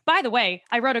out for that. By the way,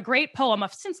 I wrote a great poem,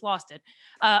 I've since lost it,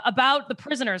 about the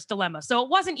prisoner's dilemma. So it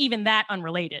wasn't even that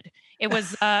unrelated. It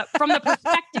was from the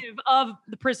perspective of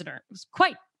the prisoner. It was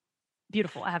quite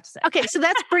beautiful, I have to say. Okay, so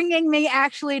that's bringing me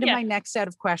actually to my next set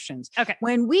of questions. Okay.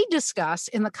 When we discuss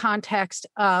in the context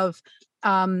of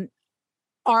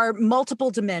our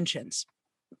multiple dimensions,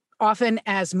 often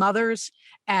as mothers,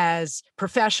 as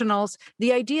professionals,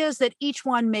 the idea is that each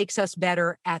one makes us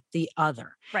better at the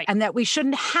other. Right. And that we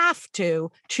shouldn't have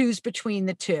to choose between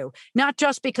the two, not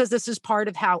just because this is part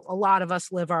of how a lot of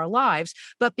us live our lives,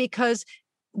 but because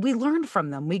we learn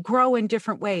from them. We grow in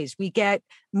different ways. We get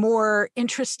more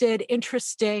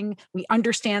interesting. We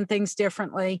understand things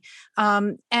differently.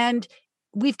 And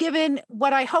we've given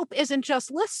what I hope isn't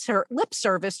just lip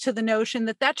service to the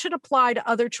notion that should apply to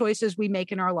other choices we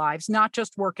make in our lives, not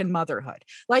just work and motherhood.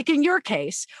 Like in your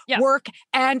case, work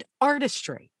and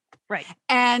artistry. Right.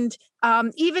 And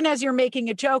even as you're making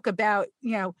a joke about,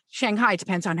 Shanghai,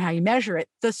 depends on how you measure it,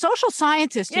 the social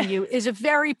scientist in you is a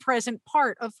very present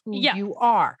part of who you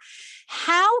are.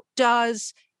 How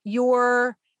does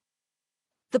the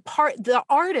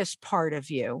artist part of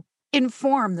you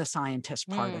inform the scientist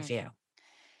part of you?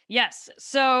 Yes.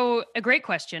 So a great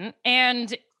question.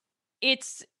 And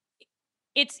it's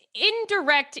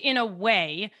indirect in a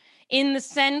way, in the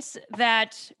sense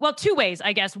that, well, two ways,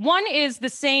 I guess. One is the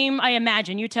same, I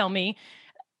imagine, you tell me,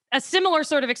 a similar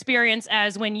sort of experience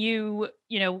as when you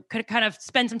could kind of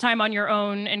spend some time on your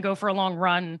own and go for a long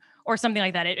run or something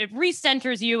like that. It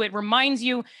recenters you. It reminds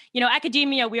you,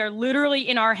 academia, we are literally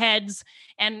in our heads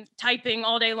and typing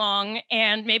all day long.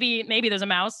 And maybe there's a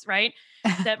mouse, right?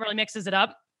 That really mixes it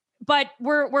up. But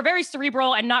we're very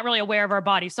cerebral and not really aware of our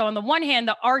body. So on the one hand,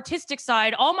 the artistic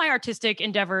side, all my artistic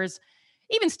endeavors,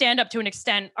 even stand up to an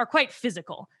extent, are quite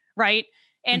physical, right?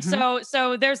 And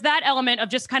so there's that element of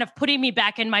just kind of putting me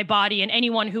back in my body, and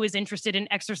anyone who is interested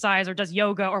in exercise or does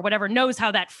yoga or whatever knows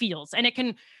how that feels. And it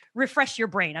can refresh your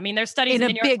brain. I mean, there's studies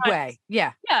in a big way.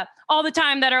 Yeah, all the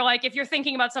time that are like, if you're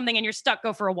thinking about something and you're stuck,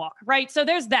 go for a walk, right? So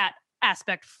there's that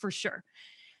aspect for sure.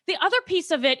 The other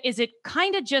piece of it is it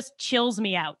kind of just chills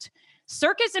me out.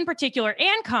 Circus in particular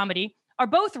and comedy are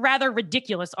both rather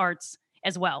ridiculous arts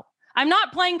as well. I'm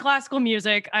not playing classical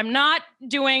music. I'm not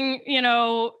doing,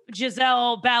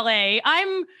 Giselle ballet.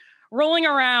 I'm rolling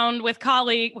around with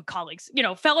colleagues,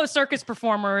 fellow circus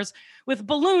performers with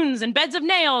balloons and beds of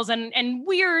nails and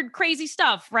weird, crazy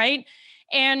stuff, right?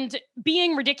 And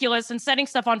being ridiculous and setting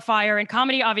stuff on fire. And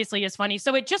comedy obviously is funny.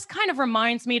 So it just kind of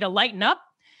reminds me to lighten up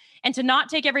and to not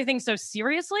take everything so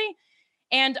seriously.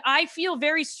 And I feel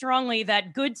very strongly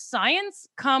that good science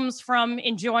comes from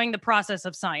enjoying the process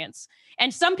of science.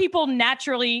 And some people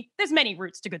naturally, there's many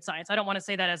roots to good science. I don't want to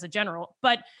say that as a general,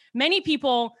 but many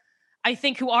people, I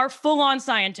think, who are full-on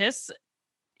scientists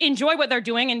enjoy what they're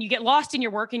doing, and you get lost in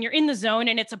your work and you're in the zone,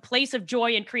 and it's a place of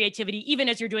joy and creativity, even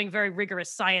as you're doing very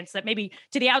rigorous science that maybe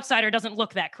to the outsider doesn't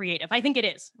look that creative. I think it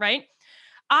is, right?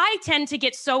 I tend to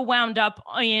get so wound up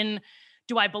in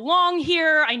do I belong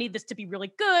here? I need this to be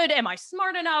really good. Am I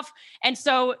smart enough? And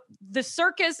so the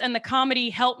circus and the comedy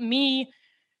help me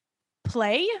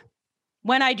play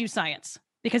when I do science,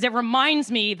 because it reminds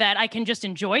me that I can just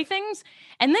enjoy things.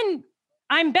 And then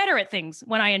I'm better at things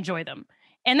when I enjoy them.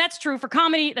 And that's true for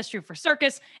comedy, that's true for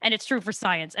circus, and it's true for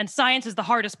science. And science is the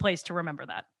hardest place to remember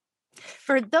that.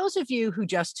 For those of you who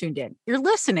just tuned in, you're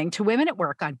listening to Women at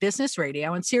Work on Business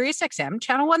Radio and Sirius XM,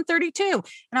 channel 132.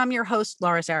 And I'm your host,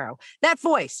 Laura Zarrow. That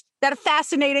voice, that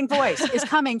fascinating voice is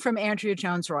coming from Andrea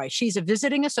Jones-Roy. She's a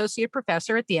visiting associate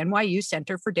professor at the NYU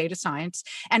Center for Data Science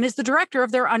and is the director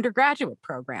of their undergraduate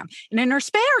program. And in her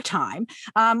spare time,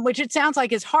 which it sounds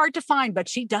like is hard to find, but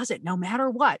she does it no matter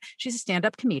what. She's a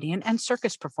stand-up comedian and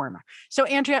circus performer. So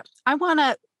Andrea, I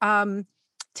want to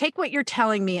take what you're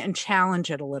telling me and challenge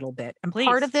it a little bit. And Please.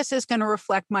 Part of this is going to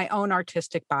reflect my own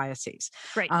artistic biases.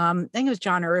 Great. I think it was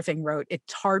John Irving wrote,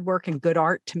 it's hard work and good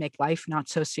art to make life not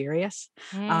so serious.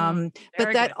 But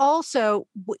that good. Also,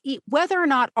 whether or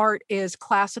not art is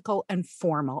classical and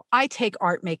formal, I take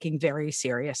art making very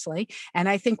seriously. And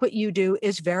I think what you do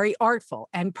is very artful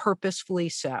and purposefully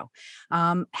so.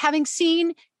 Having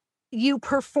seen you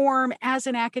perform as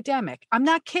an academic. I'm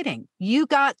not kidding. You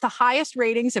got the highest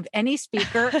ratings of any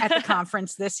speaker at the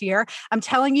conference this year. I'm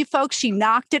telling you folks, she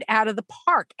knocked it out of the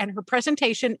park, and her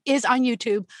presentation is on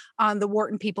YouTube on the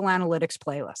Wharton People Analytics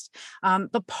playlist.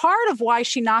 But part of why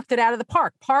she knocked it out of the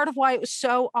park, part of why it was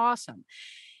so awesome,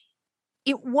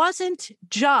 it wasn't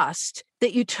just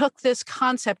that you took this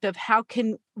concept of how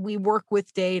can we work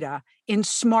with data in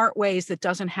smart ways that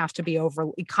doesn't have to be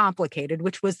overly complicated,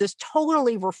 which was this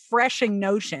totally refreshing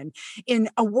notion in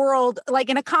a world,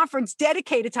 like in a conference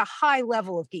dedicated to a high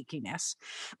level of geekiness.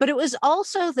 But it was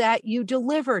also that you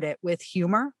delivered it with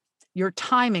humor. Your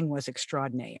timing was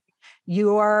extraordinary.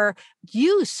 Your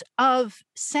use of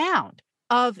sound,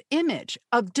 of image,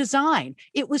 of design.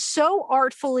 It was so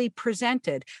artfully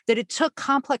presented that it took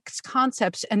complex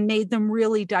concepts and made them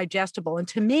really digestible. And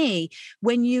to me,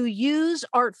 when you use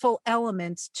artful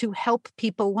elements to help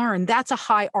people learn, that's a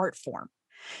high art form.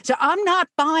 So I'm not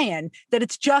buying that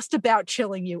it's just about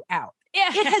chilling you out. Yeah.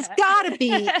 It has got to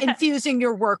be infusing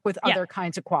your work with other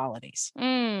kinds of qualities.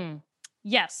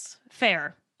 Yes,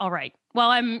 fair. All right.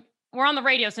 Well, we're on the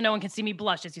radio, so no one can see me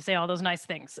blush as you say all those nice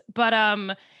things. But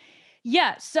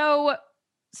yeah. So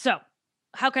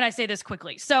how can I say this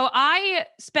quickly? So I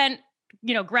spent,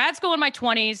 grad school in my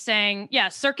 20s saying, yeah,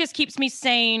 circus keeps me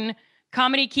sane.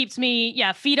 Comedy keeps me,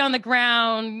 feet on the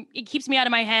ground. It keeps me out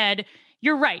of my head.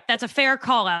 You're right. That's a fair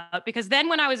call out, because then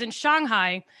when I was in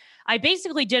Shanghai, I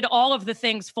basically did all of the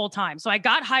things full time. So I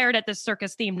got hired at this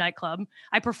circus themed nightclub.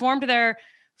 I performed there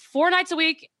 4 nights a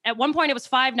week. At one point it was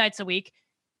 5 nights a week,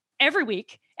 every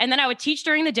week. And then I would teach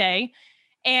during the day.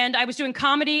 And I was doing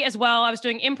comedy as well. I was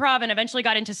doing improv and eventually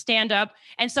got into stand-up.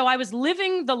 And so I was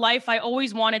living the life I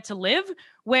always wanted to live,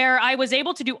 where I was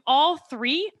able to do all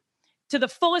 3 to the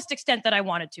fullest extent that I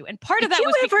wanted to. And part of that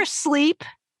was— Did you ever sleep?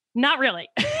 Not really.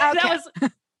 Okay.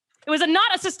 It was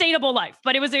not a sustainable life,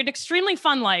 but it was an extremely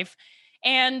fun life.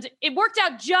 And it worked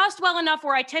out just well enough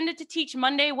where I tended to teach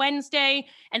Monday, Wednesday,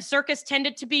 and circus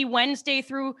tended to be Wednesday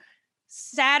through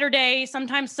Saturday,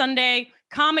 sometimes Sunday.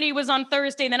 Comedy was on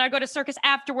Thursday, and then I'd go to circus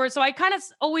afterwards. So I kind of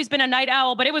always been a night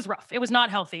owl, but it was rough. It was not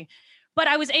healthy. But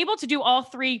I was able to do all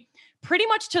 3 pretty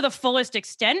much to the fullest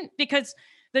extent, because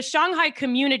the Shanghai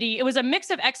community, it was a mix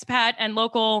of expat and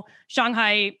local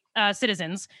Shanghai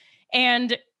citizens.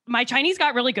 And my Chinese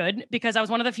got really good because I was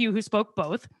one of the few who spoke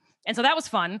both. And so that was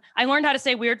fun. I learned how to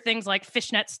say weird things like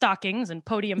fishnet stockings and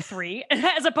podium 3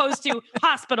 as opposed to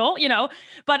hospital,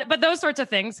 but those sorts of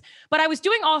things. But I was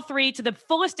doing all 3 to the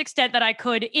fullest extent that I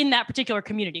could in that particular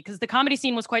community, because the comedy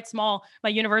scene was quite small. My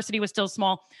university was still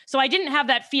small. So I didn't have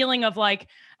that feeling of like,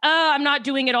 I'm not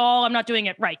doing it all. I'm not doing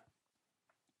it right.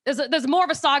 There's more of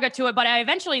a saga to it, but I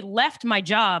eventually left my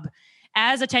job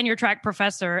as a tenure track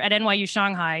professor at NYU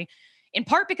Shanghai, in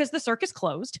part because the circus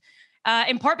closed.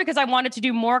 In part because I wanted to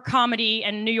do more comedy,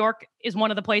 and New York is one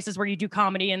of the places where you do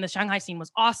comedy, and the Shanghai scene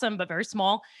was awesome, but very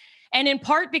small. And in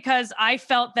part because I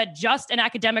felt that just an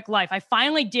academic life, I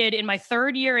finally did in my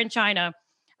 3rd year in China,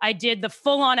 I did the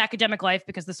full-on academic life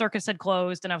because the circus had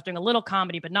closed and I was doing a little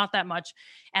comedy, but not that much.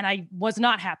 And I was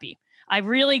not happy. I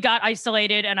really got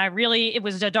isolated, and it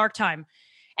was a dark time.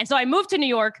 And so I moved to New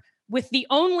York with the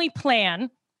only plan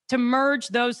to merge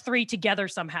those 3 together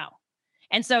somehow.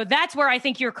 And so that's where I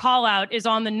think your call out is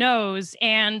on the nose.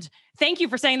 And thank you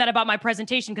for saying that about my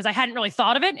presentation, because I hadn't really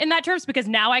thought of it in that terms, because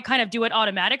now I kind of do it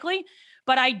automatically.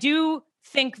 But I do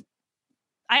think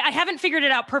I haven't figured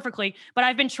it out perfectly, but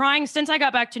I've been trying since I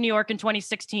got back to New York in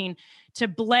 2016 to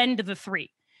blend the 3,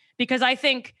 because I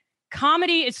think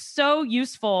comedy is so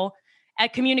useful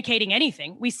at communicating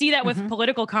anything. We see that with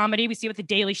political comedy. We see it with The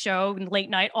Daily Show and late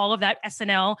night, all of that,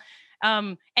 SNL.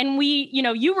 And we,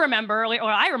 you remember, or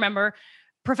I remember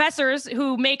professors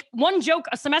who make one joke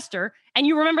a semester and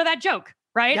you remember that joke,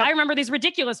 right? Yep. I remember these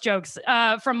ridiculous jokes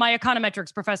from my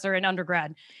econometrics professor in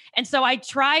undergrad. And so I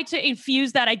tried to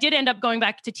infuse that. I did end up going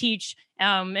back to teach,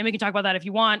 and we can talk about that if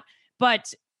you want,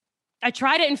 but I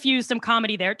try to infuse some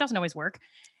comedy there. It doesn't always work.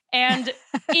 And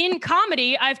in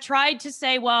comedy, I've tried to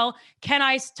say, well, can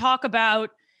I talk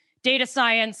about data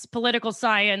science, political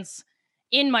science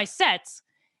in my sets?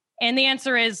 And the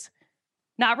answer is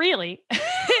not really.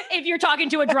 If you're talking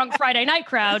to a drunk Friday night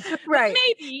crowd, right?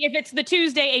 Maybe if it's the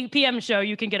Tuesday 8 p.m. show,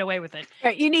 you can get away with it.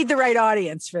 Right. You need the right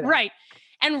audience for that. Right.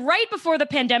 And right before the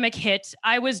pandemic hit,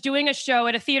 I was doing a show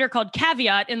at a theater called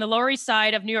Caveat in the Lower East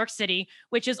Side of New York City,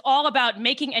 which is all about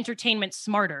making entertainment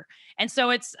smarter. And so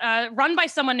it's run by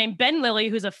someone named Ben Lilly,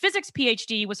 who's a physics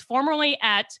PhD, was formerly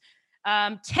at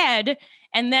TED,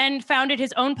 and then founded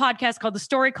his own podcast called The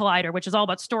Story Collider, which is all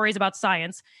about stories about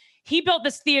science. He built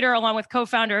this theater along with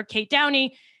co-founder Kate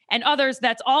Downey and others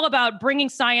that's all about bringing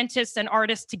scientists and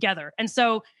artists together. And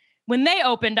so when they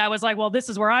opened, I was like, well, this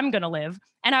is where I'm going to live.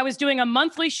 And I was doing a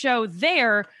monthly show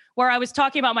there where I was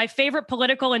talking about my favorite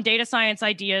political and data science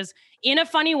ideas in a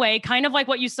funny way, kind of like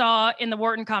what you saw in the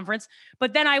Wharton conference.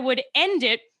 But then I would end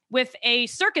it with a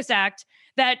circus act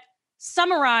that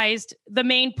summarized the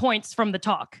main points from the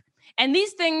talk. And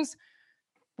these things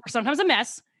were sometimes a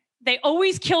mess. They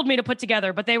always killed me to put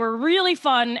together, but they were really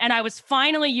fun. And I was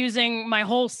finally using my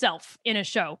whole self in a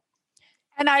show.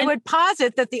 And I would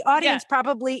posit that the audience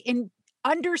probably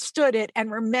understood it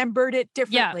and remembered it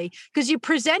differently because you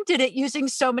presented it using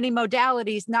so many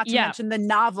modalities, not to mention the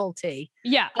novelty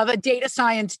of a data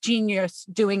science genius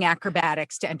doing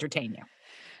acrobatics to entertain you.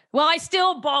 Well, I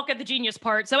still balk at the genius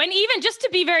part. So, and even just to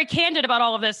be very candid about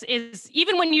all of this is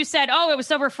even when you said, oh, it was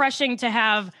so refreshing to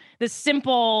have this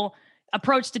simple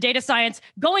approach to data science,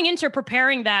 going into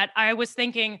preparing that, I was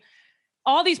thinking,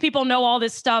 all these people know all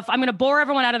this stuff. I'm going to bore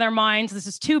everyone out of their minds. This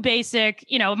is too basic.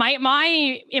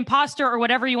 My imposter or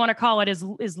whatever you want to call it is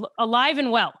alive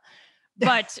and well.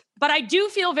 But I do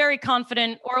feel very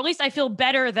confident, or at least I feel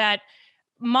better that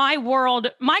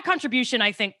my contribution,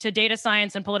 I think, to data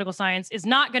science and political science is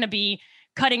not going to be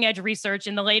cutting edge research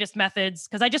in the latest methods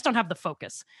because I just don't have the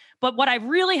focus. But what I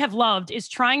really have loved is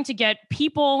trying to get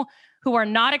people who are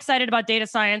not excited about data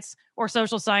science or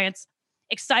social science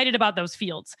excited about those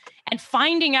fields. And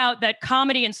finding out that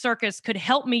comedy and circus could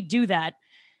help me do that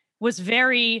was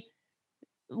very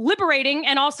liberating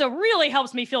and also really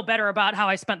helps me feel better about how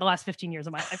I spent the last 15 years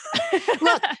of my life.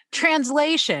 Look,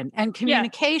 translation and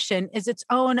communication is its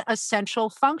own essential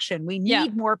function. We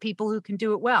need more people who can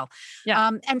do it well.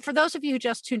 And for those of you who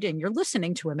just tuned in, you're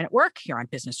listening to Women at Work here on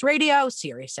Business Radio,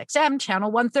 Sirius XM,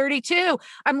 Channel 132.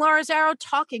 I'm Laura Zarrow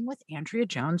talking with Andrea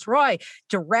Jones-Roy,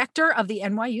 director of the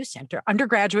NYU Center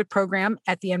undergraduate program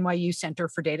at the NYU Center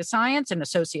for Data Science, an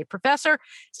associate professor,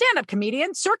 stand-up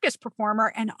comedian, circus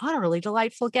performer, and utterly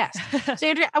delightful guest. So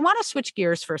Andrea, I want to switch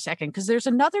gears for a second because there's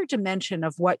another dimension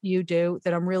of what you do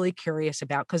that I'm really curious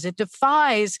about because it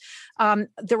defies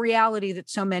the reality that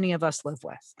so many of us live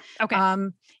with. Okay.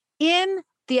 In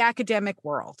the academic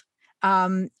world,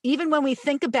 even when we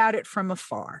think about it from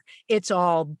afar, it's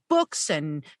all books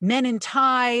and men in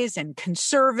ties and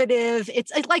conservative. It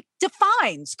like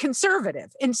defines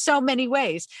conservative in so many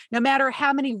ways, no matter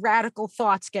how many radical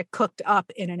thoughts get cooked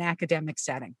up in an academic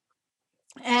setting.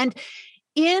 And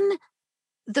in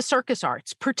the circus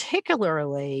arts,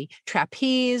 particularly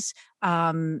trapeze,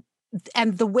 and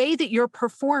the way that you're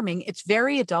performing, it's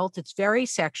very adult, it's very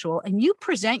sexual, and you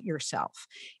present yourself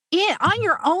on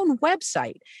your own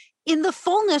website in the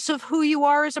fullness of who you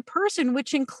are as a person,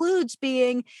 which includes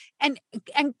being and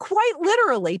quite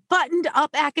literally buttoned up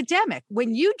academic.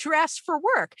 When you dress for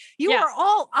work, you are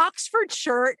all Oxford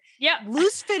shirt,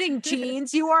 loose fitting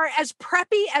jeans. You are as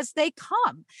preppy as they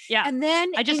come. Yeah. And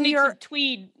then I just need some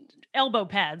tweed elbow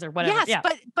pads or whatever. Yes,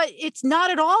 but it's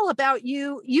not at all about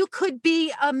you. You could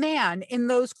be a man in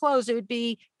those clothes. It would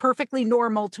be perfectly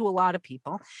normal to a lot of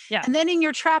people. Yeah. And then in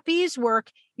your trapeze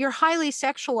work, you're highly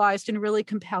sexualized in really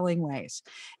compelling ways.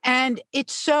 And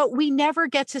it's so we never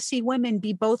get to see women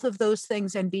be both of those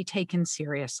things and be taken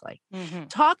seriously. Mm-hmm.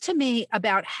 Talk to me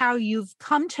about how you've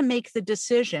come to make the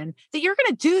decision that you're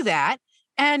going to do that.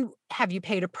 And have you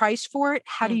paid a price for it?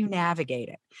 How do you navigate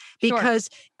it? Because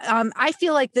I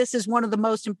feel like this is one of the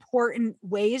most important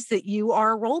ways that you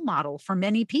are a role model for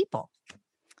many people.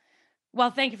 Well,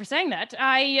 thank you for saying that.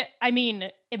 I mean,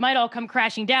 it might all come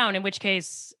crashing down, in which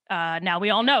case now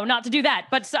we all know not to do that.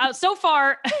 But so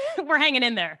far, we're hanging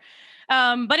in there.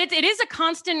 But it is a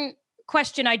constant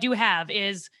question I do have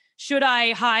is, should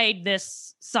I hide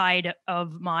this side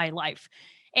of my life?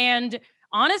 And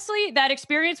honestly, that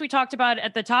experience we talked about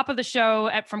at the top of the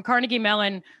show from Carnegie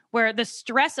Mellon, where the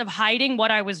stress of hiding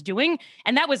what I was doing,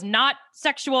 and that was not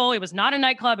sexual, it was not a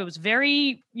nightclub, it was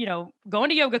very, going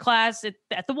to yoga class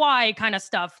at the Y kind of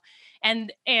stuff.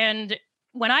 And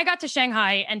when I got to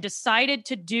Shanghai and decided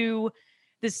to do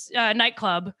this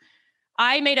nightclub,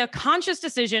 I made a conscious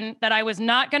decision that I was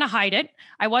not going to hide it.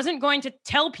 I wasn't going to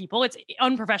tell people. It's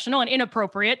unprofessional and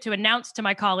inappropriate to announce to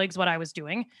my colleagues what I was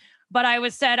doing. But I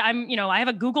said, I have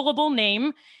a Googleable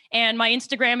name and my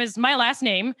Instagram is my last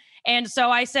name. And so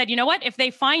I said, you know what, if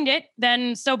they find it,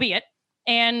 then so be it.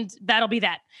 And that'll be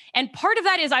that. And part of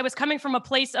that is I was coming from a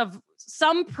place of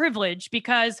some privilege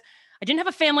because I didn't have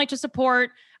a family to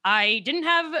support. I didn't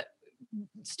have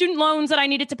student loans that I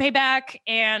needed to pay back.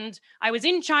 And I was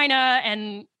in China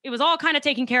and it was all kind of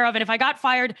taken care of. And if I got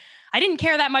fired, I didn't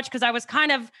care that much because I was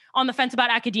kind of on the fence about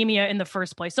academia in the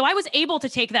first place. So I was able to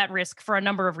take that risk for a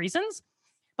number of reasons.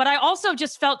 But I also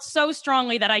just felt so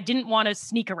strongly that I didn't want to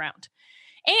sneak around.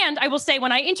 And I will say,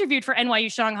 when I interviewed for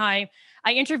NYU Shanghai,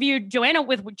 I interviewed Joanna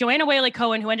Whaley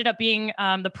Cohen, who ended up being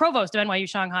the provost of NYU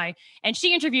Shanghai. And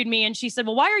she interviewed me and she said,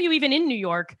 well, why are you even in New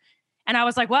York? And I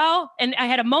was like, well, and I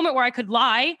had a moment where I could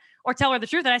lie or tell her the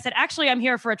truth. And I said, actually, I'm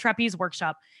here for a trapeze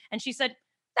workshop. And she said,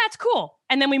 that's cool.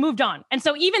 And then we moved on. And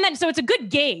so even then, so it's a good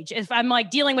gauge if I'm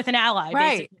like dealing with an ally,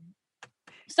 right. Basically.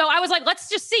 So I was like, let's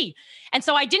just see. And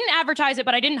so I didn't advertise it,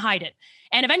 but I didn't hide it.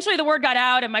 And eventually the word got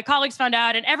out and my colleagues found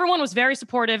out and everyone was very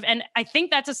supportive. And I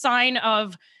think that's a sign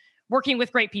of working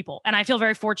with great people. And I feel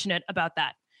very fortunate about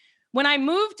that. When I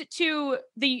moved to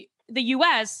the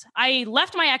US, I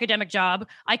left my academic job.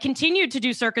 I continued to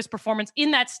do circus performance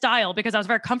in that style because I was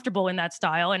very comfortable in that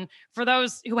style. And for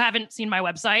those who haven't seen my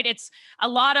website, it's a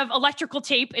lot of electrical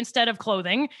tape instead of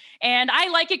clothing. And I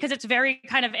like it because it's very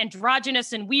kind of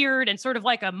androgynous and weird and sort of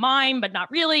like a mime, but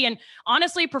not really. And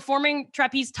honestly, performing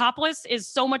trapeze topless is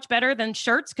so much better than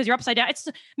shirts because you're upside down.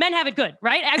 Men have it good,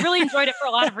 right? I really enjoyed it for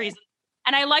a lot of reasons.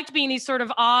 And I liked being these sort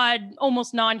of odd,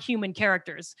 almost non-human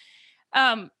characters.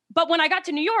 But when I got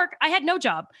to New York, I had no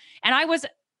job and I was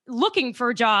looking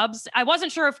for jobs. I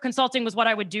wasn't sure if consulting was what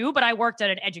I would do, but I worked at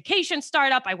an education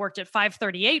startup. I worked at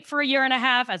 538 for a year and a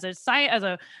half as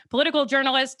a political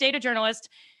journalist, data journalist.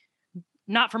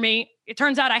 Not for me. It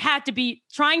turns out I had to be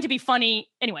trying to be funny.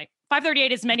 Anyway,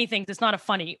 538 is many things. It's not a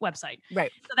funny website.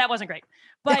 Right. So that wasn't great.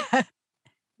 But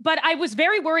I was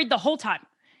very worried the whole time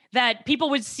that people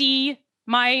would see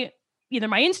either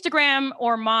my Instagram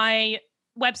or my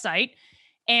website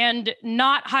and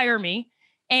not hire me.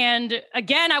 And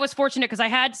again, I was fortunate because I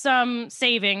had some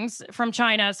savings from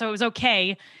China, so it was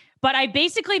okay. But I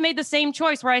basically made the same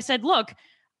choice where I said, look,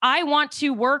 I want to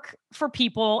work for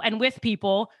people and with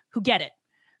people who get it,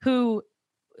 who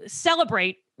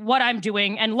celebrate what I'm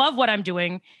doing and love what I'm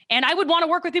doing. And I would want to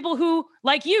work with people who,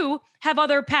 like you, have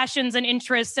other passions and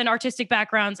interests and artistic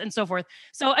backgrounds and so forth.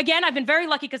 So again, I've been very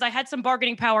lucky because I had some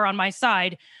bargaining power on my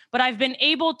side, but I've been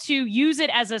able to use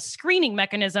it as a screening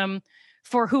mechanism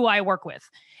for who I work with.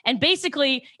 And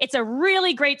basically, it's a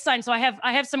really great sign. So I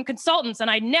have some consultants and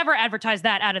I never advertise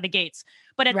that out of the gates.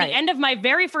 But at the end of my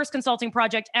very first consulting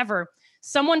project ever,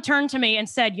 someone turned to me and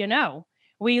said,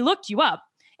 we looked you up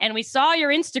and we saw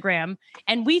your Instagram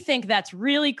and we think that's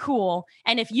really cool.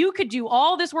 And if you could do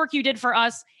all this work you did for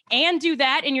us and do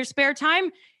that in your spare time,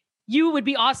 you would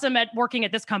be awesome at working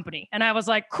at this company. And I was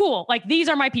like, cool, like these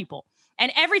are my people.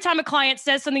 And every time a client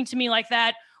says something to me like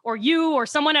that, or you or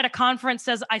someone at a conference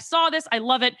says, I saw this, I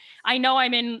love it, I know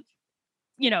I'm in,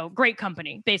 great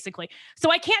company, basically.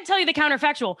 So I can't tell you the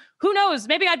counterfactual. Who knows?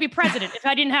 Maybe I'd be president if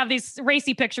I didn't have these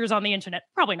racy pictures on the internet.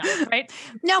 Probably not, right?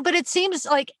 No, but it seems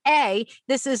like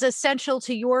this is essential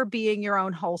to your being your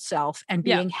own whole self and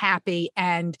being happy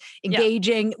and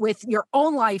engaging with your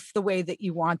own life the way that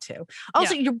you want to.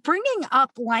 Also, you're bringing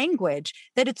up language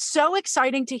that it's so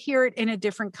exciting to hear it in a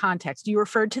different context. You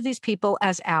referred to these people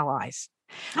as allies.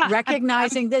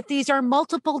 Recognizing that these are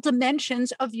multiple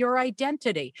dimensions of your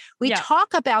identity. We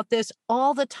talk about this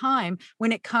all the time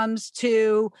when it comes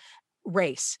to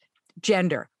race,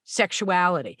 gender,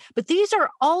 sexuality, but these are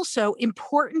also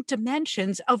important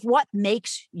dimensions of what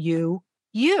makes you,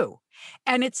 you.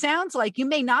 And it sounds like you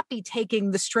may not be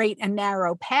taking the straight and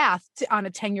narrow path on a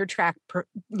tenure track,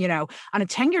 on a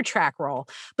tenure track role,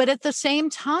 but at the same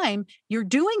time, you're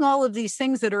doing all of these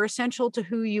things that are essential to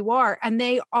who you are, and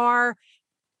they are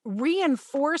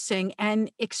reinforcing and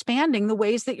expanding the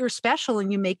ways that you're special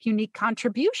and you make unique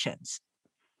contributions.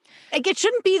 Like, it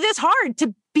shouldn't be this hard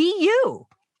to be you.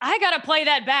 I got to play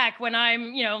that back when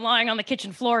I'm, lying on the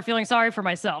kitchen floor feeling sorry for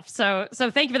myself. So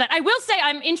thank you for that. I will say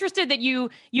I'm interested that you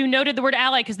noted the word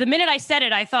ally, because the minute I said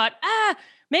it, I thought,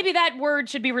 maybe that word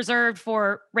should be reserved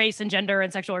for race and gender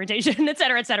and sexual orientation, et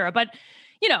cetera, et cetera. But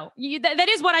that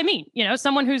is what I mean.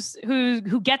 Someone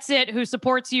who gets it, who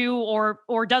supports you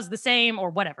or does the same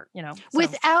or whatever, So.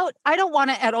 I don't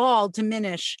want to at all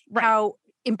diminish how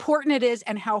important it is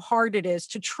and how hard it is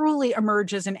to truly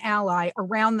emerge as an ally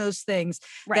around those things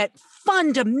that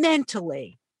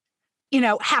fundamentally,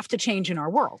 have to change in our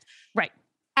world. Right.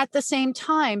 At the same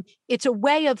time, it's a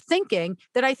way of thinking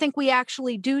that I think we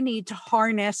actually do need to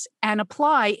harness and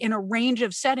apply in a range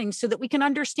of settings so that we can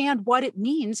understand what it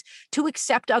means to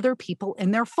accept other people in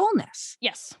their fullness.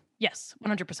 Yes,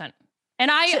 100%.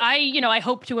 And I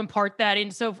hope to impart that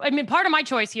in. So, part of my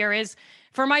choice here is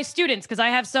for my students, because I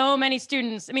have so many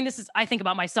students. I think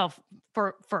about myself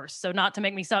first. So not to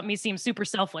make me seem super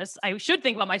selfless. I should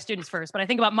think about my students first, but I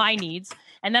think about my needs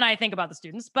and then I think about the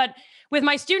students. But with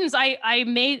my students,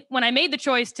 when I made the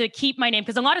choice to keep my name,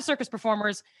 because a lot of circus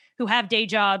performers who have day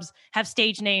jobs have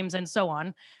stage names and so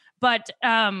on. But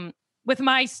with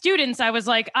my students, I was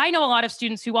like, I know a lot of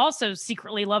students who also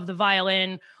secretly love the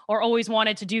violin or always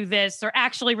wanted to do this or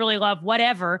actually really love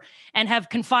whatever and have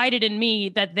confided in me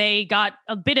that they got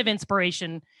a bit of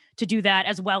inspiration to do that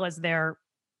as well as their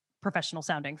professional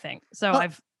sounding thing. So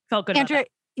I've felt good Andrea, about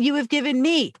that. You have given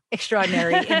me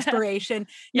extraordinary inspiration,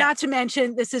 not to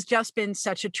mention this has just been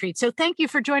such a treat. So thank you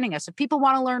for joining us. If people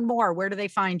want to learn more, where do they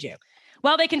find you?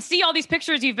 Well, they can see all these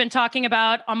pictures you've been talking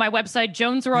about on my website,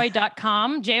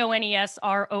 jonesroy.com,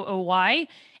 JONESROOY.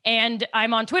 And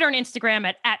I'm on Twitter and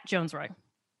Instagram at JonesRoy.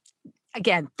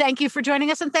 Again, thank you for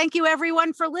joining us, and thank you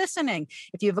everyone for listening.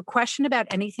 If you have a question about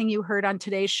anything you heard on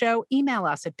today's show, email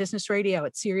us at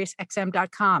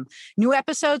businessradio@SiriusXM.com. New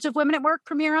episodes of Women at Work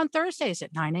premiere on Thursdays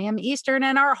at 9 a.m. Eastern,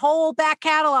 and our whole back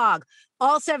catalog,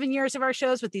 all 7 years of our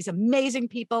shows with these amazing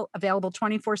people, available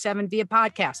 24/7 via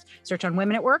podcast. Search on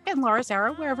Women at Work and Laura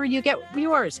Zarrow wherever you get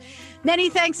yours. Many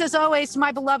thanks, as always, to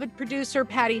my beloved producer,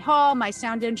 Patty Hall, my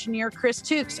sound engineer, Chris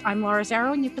Tukes. I'm Laura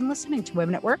Zarrow, and you've been listening to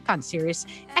Women at Work on Sirius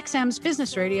XM's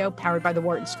Business Radio, powered by the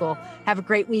Wharton School. Have a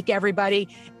great week, everybody,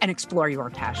 and explore your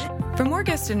passion. For more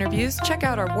guest interviews, check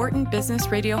out our Wharton Business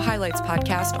Radio Highlights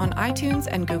podcast on iTunes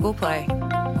and Google Play.